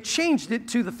 and they changed it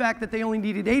to the fact that they only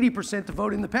needed 80% to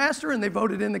vote in the pastor, and they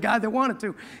voted in the guy they wanted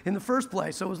to in the first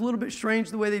place. So it was a little bit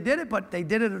strange the way they did it, but they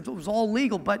did it. It was all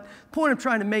legal. But the point I'm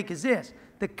trying to make is this.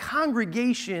 The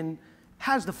congregation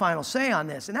has the final say on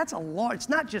this, and that's a large. It's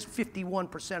not just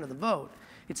 51% of the vote.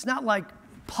 It's not like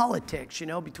politics, you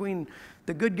know, between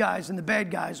the good guys and the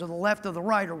bad guys, or the left or the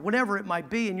right, or whatever it might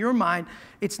be in your mind.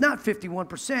 It's not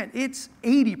 51%, it's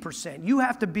 80%. You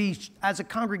have to be, as a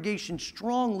congregation,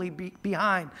 strongly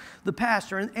behind the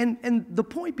pastor. And the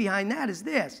point behind that is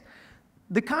this: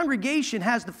 the congregation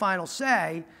has the final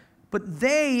say, but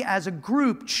they, as a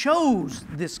group, chose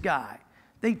this guy.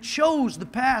 They chose the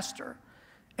pastor.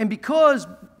 And because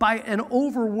by an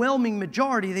overwhelming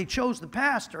majority they chose the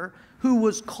pastor, who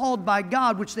was called by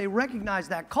God, which they recognize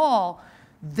that call,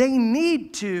 they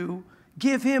need to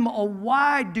give him a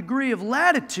wide degree of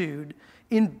latitude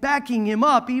in backing him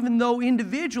up, even though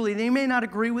individually they may not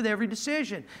agree with every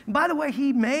decision. And by the way,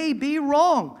 he may be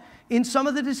wrong in some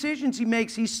of the decisions he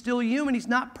makes. He's still human. He's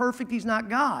not perfect. He's not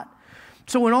God.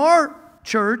 So in our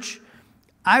church,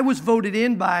 I was voted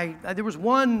in by, there was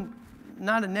one,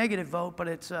 not a negative vote, but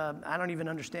it's, I don't even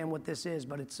understand what this is,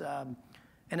 but it's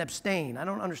an abstain. I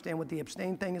don't understand what the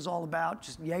abstain thing is all about.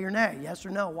 Just yay or nay, yes or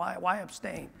no, why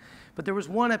abstain? But there was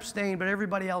one abstain, but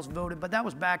everybody else voted. But that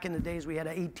was back in the days we had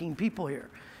 18 people here.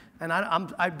 And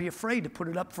I'd be afraid to put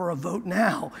it up for a vote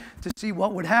now to see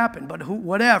what would happen, but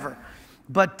whatever.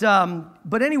 But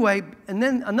anyway, and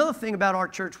then another thing about our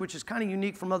church, which is kind of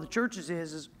unique from other churches,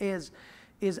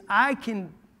 is I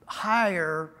can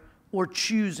hire or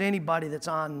choose anybody that's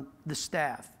on the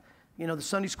staff. You know, the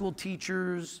Sunday school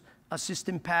teachers,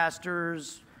 assistant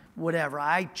pastors, whatever.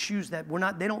 I choose that.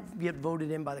 They don't get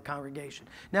voted in by the congregation.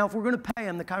 Now, if we're going to pay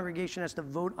them, the congregation has to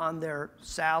vote on their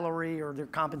salary or their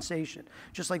compensation,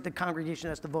 just like the congregation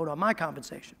has to vote on my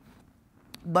compensation.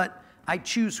 But I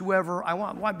choose whoever I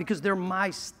want. Why? Because they're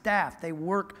my staff. They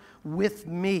work with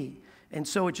me. And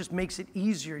so it just makes it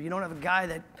easier. You don't have a guy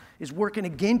that is working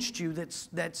against you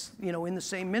that's you know, in the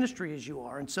same ministry as you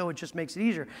are. And so it just makes it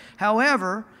easier.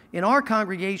 However, in our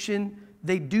congregation,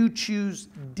 they do choose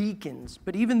deacons.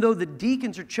 But even though the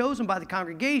deacons are chosen by the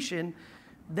congregation,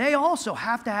 they also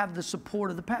have to have the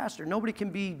support of the pastor. Nobody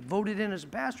can be voted in as a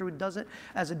pastor who doesn't,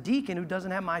 as a deacon who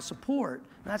doesn't have my support.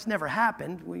 That's never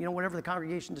happened. You know, whatever the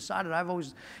congregation decided, I've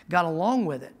always got along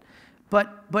with it.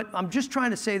 But I'm just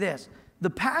trying to say this. The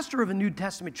pastor of a New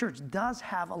Testament church does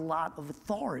have a lot of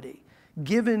authority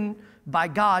given by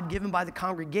God, given by the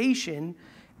congregation,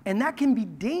 and that can be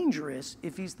dangerous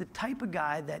if he's the type of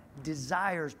guy that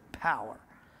desires power.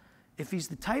 If he's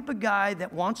the type of guy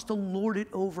that wants to lord it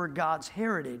over God's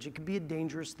heritage, it can be a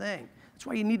dangerous thing. That's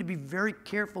why you need to be very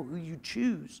careful who you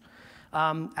choose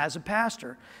as a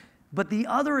pastor. But the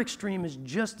other extreme is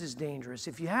just as dangerous.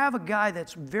 If you have a guy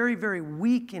that's very, very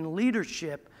weak in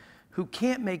leadership, who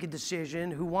can't make a decision,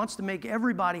 who wants to make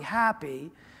everybody happy,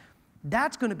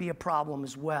 that's going to be a problem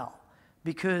as well.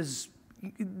 Because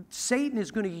Satan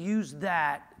is going to use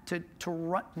that to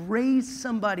raise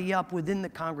somebody up within the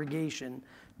congregation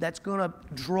that's going to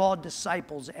draw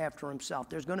disciples after himself.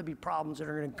 There's going to be problems that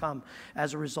are going to come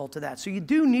as a result of that. So you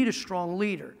do need a strong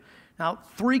leader. Now,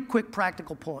 3 quick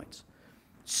practical points.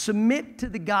 Submit to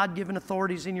the God-given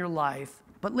authorities in your life,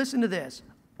 but listen to this,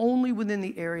 only within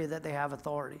the area that they have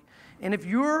authority. And if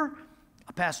you're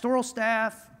a pastoral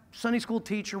staff, Sunday school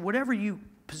teacher, whatever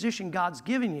position God's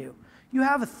given you, you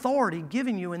have authority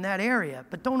given you in that area,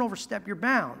 but don't overstep your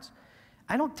bounds.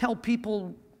 I don't tell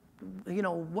people, you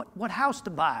know, what house to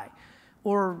buy,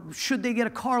 or should they get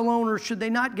a car loan or should they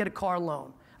not get a car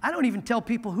loan. I don't even tell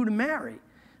people who to marry.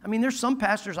 I mean, there's some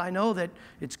pastors I know that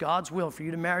it's God's will for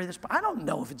you to marry this, but I don't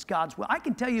know if it's God's will. I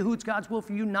can tell you who it's God's will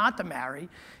for you not to marry,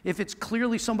 if it's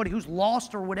clearly somebody who's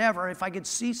lost or whatever, if I could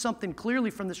see something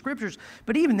clearly from the scriptures.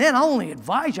 But even then, I'll only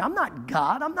advise you. I'm not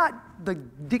God. I'm not the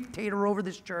dictator over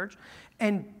this church.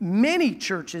 And many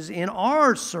churches in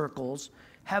our circles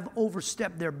have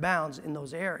overstepped their bounds in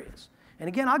those areas. And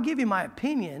again, I'll give you my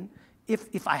opinion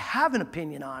if I have an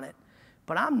opinion on it,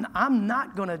 but I'm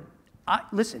not going to,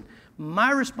 listen,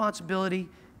 my responsibility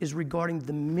is regarding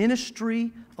the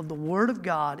ministry of the Word of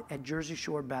God at Jersey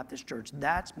Shore Baptist Church.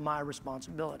 That's my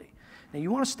responsibility. Now,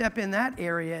 you want to step in that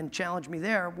area and challenge me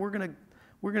there, we're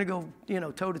gonna go, you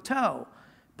know, toe to toe.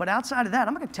 But outside of that,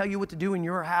 I'm not going to tell you what to do in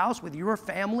your house with your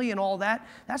family and all that.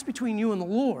 That's between you and the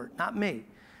Lord, not me.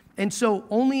 And so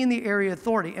only in the area of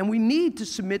authority. And we need to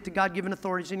submit to God-given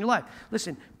authorities in your life.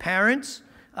 Listen, parents,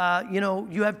 you know,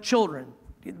 you have children.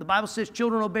 The Bible says,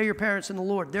 children, obey your parents in the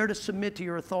Lord. They're to submit to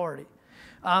your authority.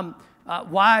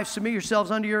 Wives, submit yourselves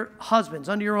unto your husbands,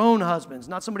 unto your own husbands,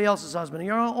 not somebody else's husband,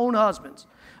 your own husbands.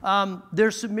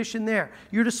 There's submission there.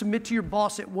 You're to submit to your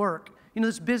boss at work. You know,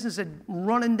 this business of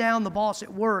running down the boss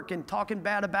at work and talking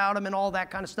bad about him and all that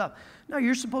kind of stuff. No,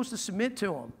 you're supposed to submit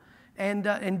to him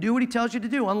and do what he tells you to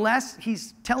do, unless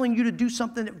he's telling you to do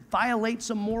something that violates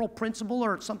some moral principle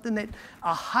or something that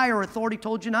a higher authority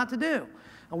told you not to do.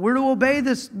 And we're to obey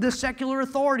the secular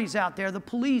authorities out there, the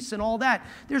police and all that.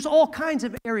 There's all kinds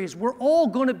of areas. We're all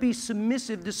going to be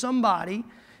submissive to somebody,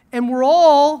 and we're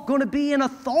all going to be in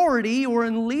authority or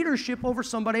in leadership over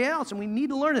somebody else, and we need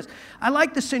to learn this. I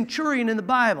like the centurion in the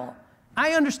Bible.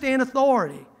 I understand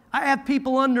authority. I have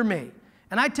people under me,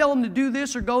 and I tell them to do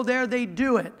this or go there, they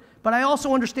do it. But I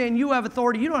also understand you have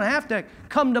authority. You don't have to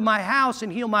come to my house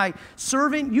and heal my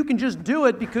servant. You can just do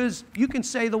it because you can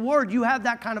say the word. You have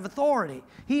that kind of authority.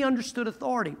 He understood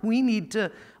authority. We need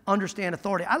to understand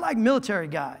authority. I like military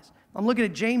guys. I'm looking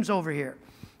at James over here.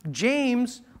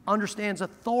 James understands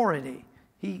authority.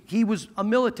 He was a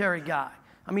military guy.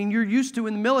 I mean, you're used to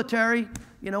in the military,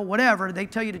 you know, whatever. They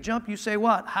tell you to jump, you say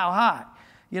what? How high?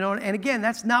 You know, and again,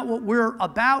 that's not what we're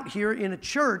about here in a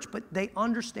church, but they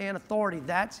understand authority.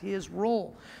 That's his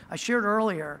role. I shared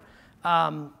earlier,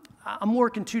 I'm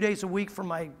working 2 days a week for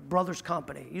my brother's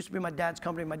company. It used to be my dad's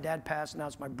company. My dad passed, and now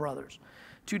it's my brother's.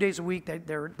 2 days a week,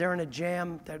 they're in a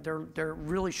jam. They're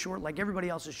really short, like everybody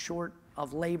else is short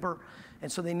of labor, and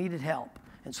so they needed help.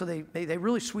 And so they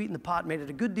really sweetened the pot, made it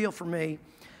a good deal for me.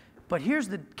 But here's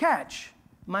the catch.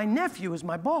 My nephew is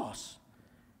my boss.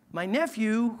 My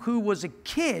nephew, who was a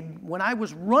kid when I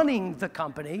was running the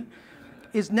company,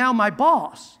 is now my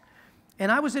boss. And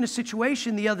I was in a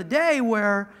situation the other day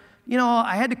where, you know,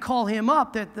 I had to call him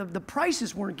up that the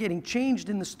prices weren't getting changed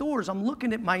in the stores. I'm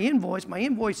looking at my invoice. My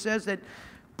invoice says that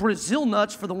Brazil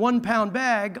nuts for the 1 pound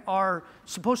bag are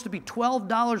supposed to be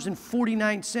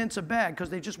 $12.49 a bag because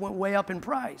they just went way up in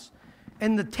price.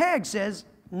 And the tag says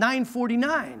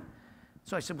 $9.49.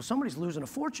 So I said, well, somebody's losing a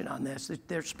fortune on this.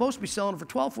 They're supposed to be selling it for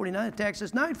 $12.49. The tag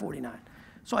says $9.49.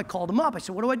 So I called him up. I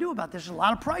said, what do I do about this? There's a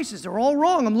lot of prices. They're all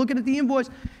wrong. I'm looking at the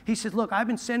invoice. He said, look, I've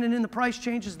been sending in the price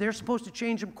changes. They're supposed to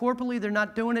change them corporately. They're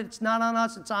not doing it. It's not on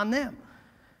us. It's on them.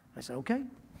 I said, okay.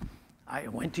 I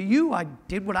went to you. I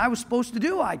did what I was supposed to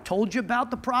do. I told you about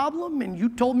the problem, and you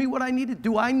told me what I needed.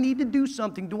 Do I need to do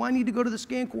something? Do I need to go to the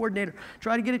scan coordinator,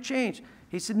 try to get it changed?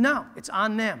 He said, no, it's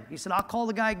on them. He said, I'll call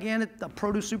the guy again at the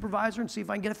produce supervisor and see if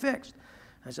I can get it fixed.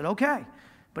 I said, okay.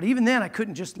 But even then, I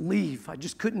couldn't just leave. I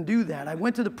just couldn't do that. I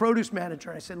went to the produce manager,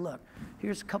 and I said, look,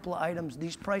 here's a couple of items.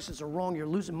 These prices are wrong. You're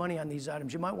losing money on these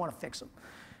items. You might want to fix them.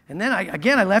 And then,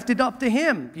 I left it up to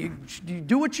him. You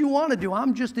do what you want to do.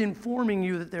 I'm just informing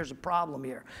you that there's a problem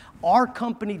here. Our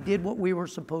company did what we were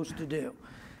supposed to do.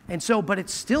 And so, but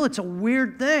it's a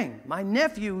weird thing. My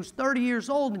nephew, who's 30 years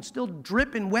old and still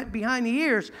dripping wet behind the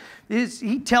ears,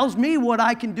 he tells me what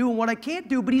I can do and what I can't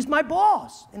do, but he's my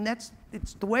boss. And it's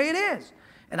the way it is.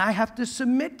 And I have to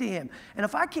submit to him. And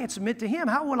if I can't submit to him,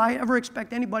 how would I ever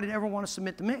expect anybody to ever want to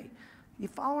submit to me? You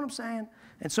follow what I'm saying?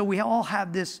 And so we all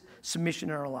have this submission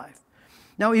in our life.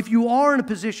 Now, if you are in a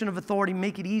position of authority,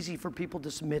 make it easy for people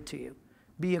to submit to you.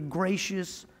 Be a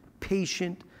gracious,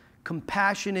 patient,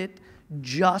 compassionate,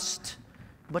 just,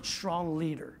 but strong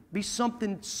leader. Be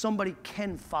something somebody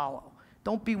can follow.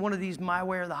 Don't be one of these my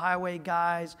way or the highway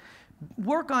guys.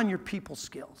 Work on your people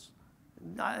skills.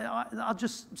 I'll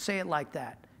just say it like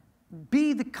that.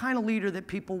 Be the kind of leader that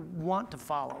people want to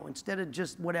follow instead of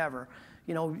just whatever.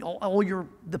 You know,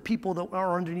 the people that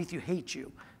are underneath you hate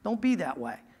you. Don't be that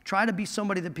way. Try to be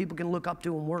somebody that people can look up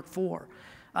to and work for.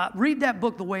 Read that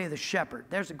book, The Way of the Shepherd.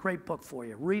 There's a great book for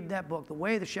you. Read that book, The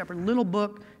Way of the Shepherd. Little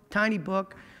book, tiny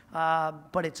book,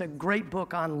 but it's a great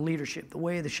book on leadership, The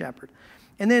Way of the Shepherd.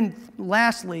 And then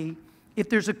lastly, if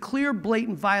there's a clear,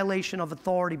 blatant violation of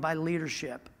authority by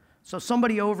leadership, so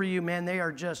somebody over you, man, they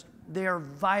are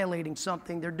violating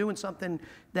something. They're doing something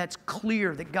that's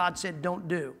clear that God said don't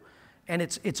do. And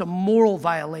it's a moral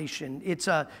violation. It's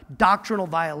a doctrinal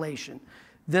violation.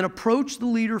 Then approach the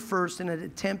leader first in an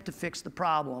attempt to fix the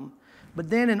problem. But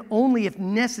then, and only if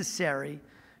necessary,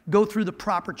 go through the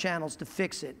proper channels to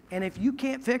fix it. And if you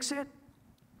can't fix it,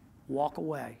 walk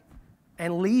away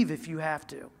and leave if you have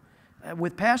to.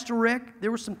 With Pastor Rick,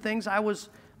 there were some things I was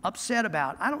upset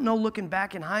about. I don't know, looking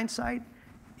back in hindsight,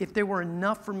 if they were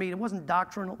enough for me. It wasn't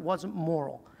doctrinal, it wasn't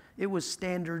moral. It was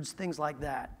standards, things like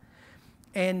that.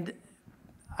 And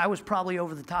I was probably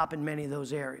over the top in many of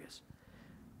those areas.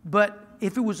 But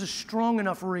if it was a strong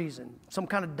enough reason, some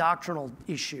kind of doctrinal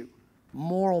issue,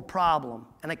 moral problem,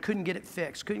 and I couldn't get it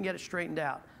fixed, couldn't get it straightened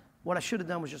out, what I should have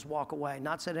done was just walk away,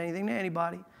 not said anything to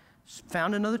anybody,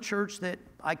 found another church that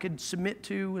I could submit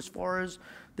to as far as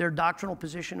their doctrinal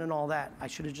position and all that. I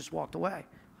should have just walked away.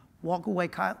 Walk away,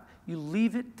 Kyle. You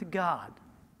leave it to God.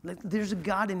 There's a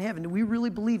God in heaven. Do we really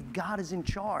believe God is in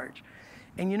charge?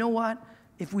 And you know what?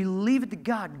 If we leave it to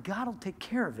God, God will take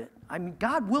care of it. I mean,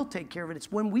 God will take care of it.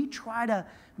 It's when we try to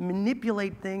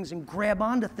manipulate things and grab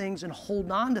onto things and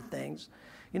hold on to things.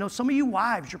 You know, some of you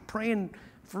wives, you're praying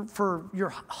for your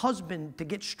husband to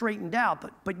get straightened out,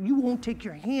 but you won't take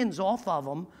your hands off of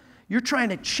them. You're trying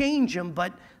to change them,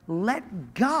 but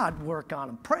let God work on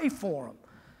them. Pray for them.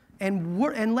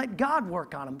 And let God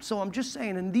work on them. So I'm just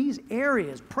saying, in these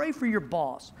areas, pray for your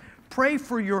boss. Pray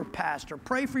for your pastor.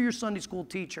 Pray for your Sunday school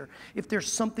teacher if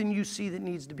there's something you see that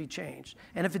needs to be changed.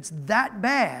 And if it's that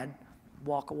bad,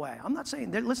 walk away. I'm not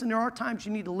saying, listen, there are times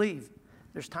you need to leave.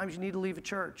 There's times you need to leave a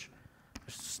church.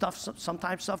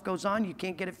 Sometimes stuff goes on, you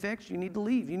can't get it fixed, you need to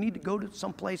leave. You need to go to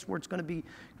some place where it's going to be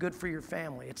good for your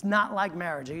family. It's not like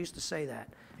marriage. I used to say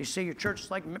that. They say your church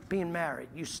is like being married.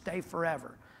 You stay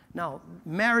forever. No,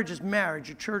 marriage is marriage.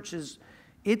 Your church is,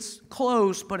 it's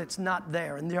close, but it's not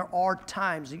there. And there are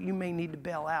times that you may need to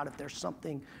bail out if there's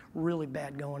something really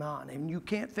bad going on. And you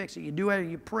can't fix it. You do it,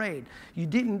 you prayed. You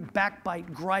didn't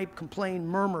backbite, gripe, complain,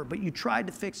 murmur, but you tried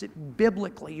to fix it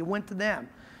biblically. You went to them.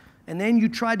 And then you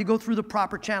tried to go through the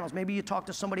proper channels. Maybe you talked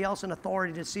to somebody else in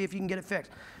authority to see if you can get it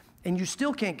fixed. And you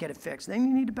still can't get it fixed. Then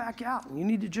you need to back out. And you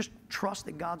need to just trust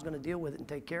that God's going to deal with it and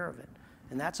take care of it.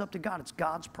 And that's up to God. It's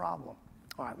God's problem.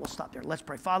 All right, we'll stop there. Let's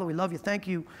pray. Father, we love you. Thank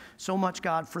you so much,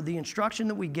 God, for the instruction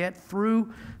that we get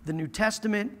through the New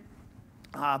Testament,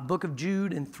 book of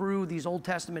Jude, and through these Old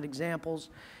Testament examples.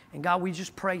 And God, we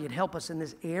just pray you'd help us in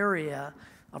this area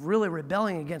of really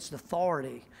rebelling against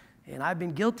authority. And I've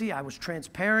been guilty. I was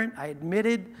transparent. I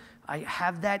admitted I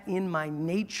have that in my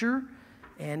nature.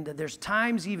 And there's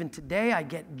times, even today, I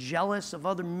get jealous of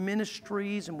other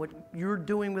ministries and what you're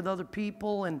doing with other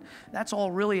people. And that's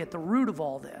all really at the root of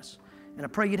all this. And I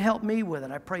pray you'd help me with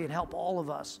it. I pray you'd help all of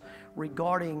us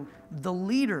regarding the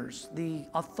leaders, the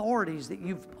authorities that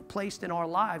you've placed in our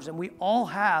lives. And we all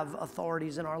have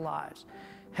authorities in our lives.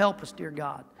 Help us, dear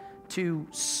God, to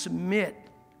submit,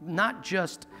 not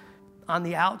just on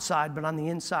the outside, but on the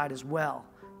inside as well,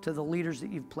 to the leaders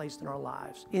that you've placed in our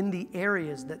lives, in the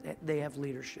areas that they have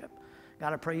leadership.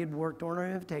 God, I pray you'd work during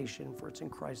our invitation, for it's in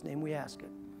Christ's name we ask it.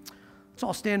 Let's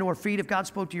all stand to our feet. If God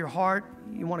spoke to your heart,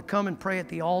 you want to come and pray at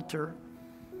the altar.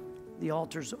 The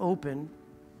altar's open.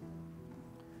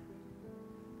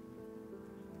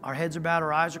 Our heads are bowed,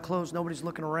 our eyes are closed, nobody's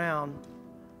looking around.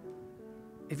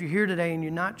 If you're here today and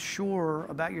you're not sure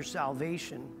about your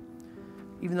salvation,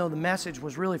 even though the message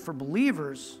was really for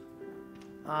believers,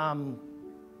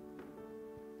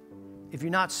 if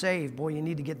you're not saved, boy, you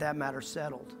need to get that matter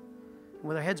settled.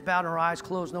 With our heads bowed and our eyes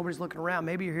closed, nobody's looking around.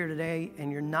 Maybe you're here today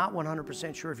and you're not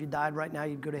 100% sure if you died right now,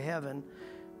 you'd go to heaven.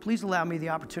 Please allow me the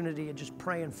opportunity of just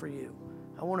praying for you.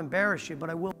 I won't embarrass you, but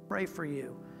I will pray for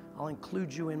you. I'll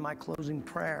include you in my closing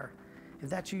prayer. If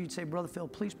that's you, you'd say, Brother Phil,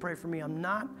 please pray for me. I'm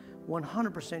not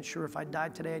 100% sure if I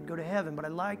died today, I'd go to heaven, but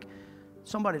I'd like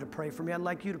somebody to pray for me. I'd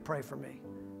like you to pray for me.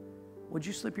 Would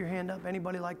you slip your hand up?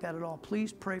 Anybody like that at all?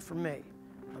 Please pray for me.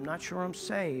 I'm not sure I'm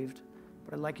saved,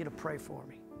 but I'd like you to pray for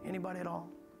me. Anybody at all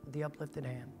with the uplifted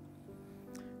hand?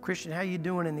 Christian, how you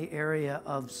doing in the area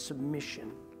of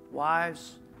submission?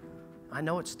 Wives, I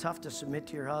know it's tough to submit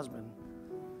to your husband.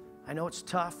 I know it's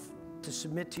tough to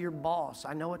submit to your boss.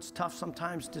 I know it's tough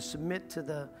sometimes to submit to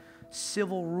the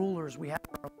civil rulers we have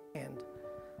in our land.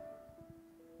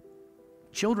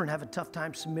 Children have a tough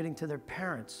time submitting to their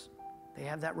parents. They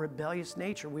have that rebellious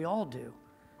nature. We all do.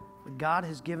 But God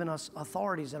has given us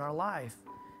authorities in our life.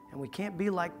 And we can't be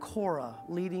like Korah,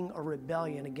 leading a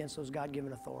rebellion against those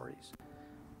God-given authorities.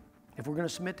 If we're going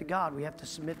to submit to God, we have to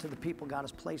submit to the people God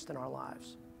has placed in our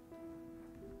lives.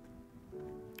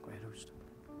 Go ahead, host.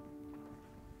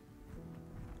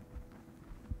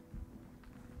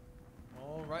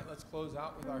 All right, let's close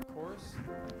out with our chorus.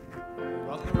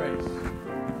 Run the race.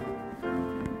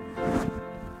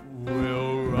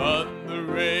 We'll run the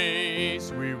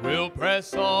race, we will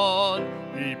press on,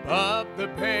 keep up the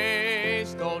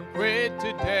pace, don't quit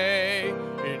today,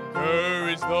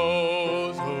 encourage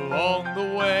those along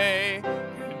the way,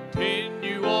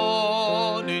 continue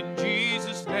on in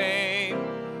Jesus' name.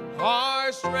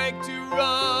 Our strength to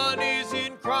run is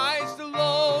in Christ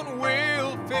alone,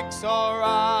 we'll fix our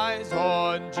eyes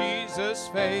on Jesus'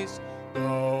 face,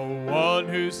 the one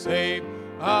who saved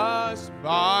us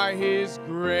by his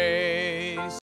grace.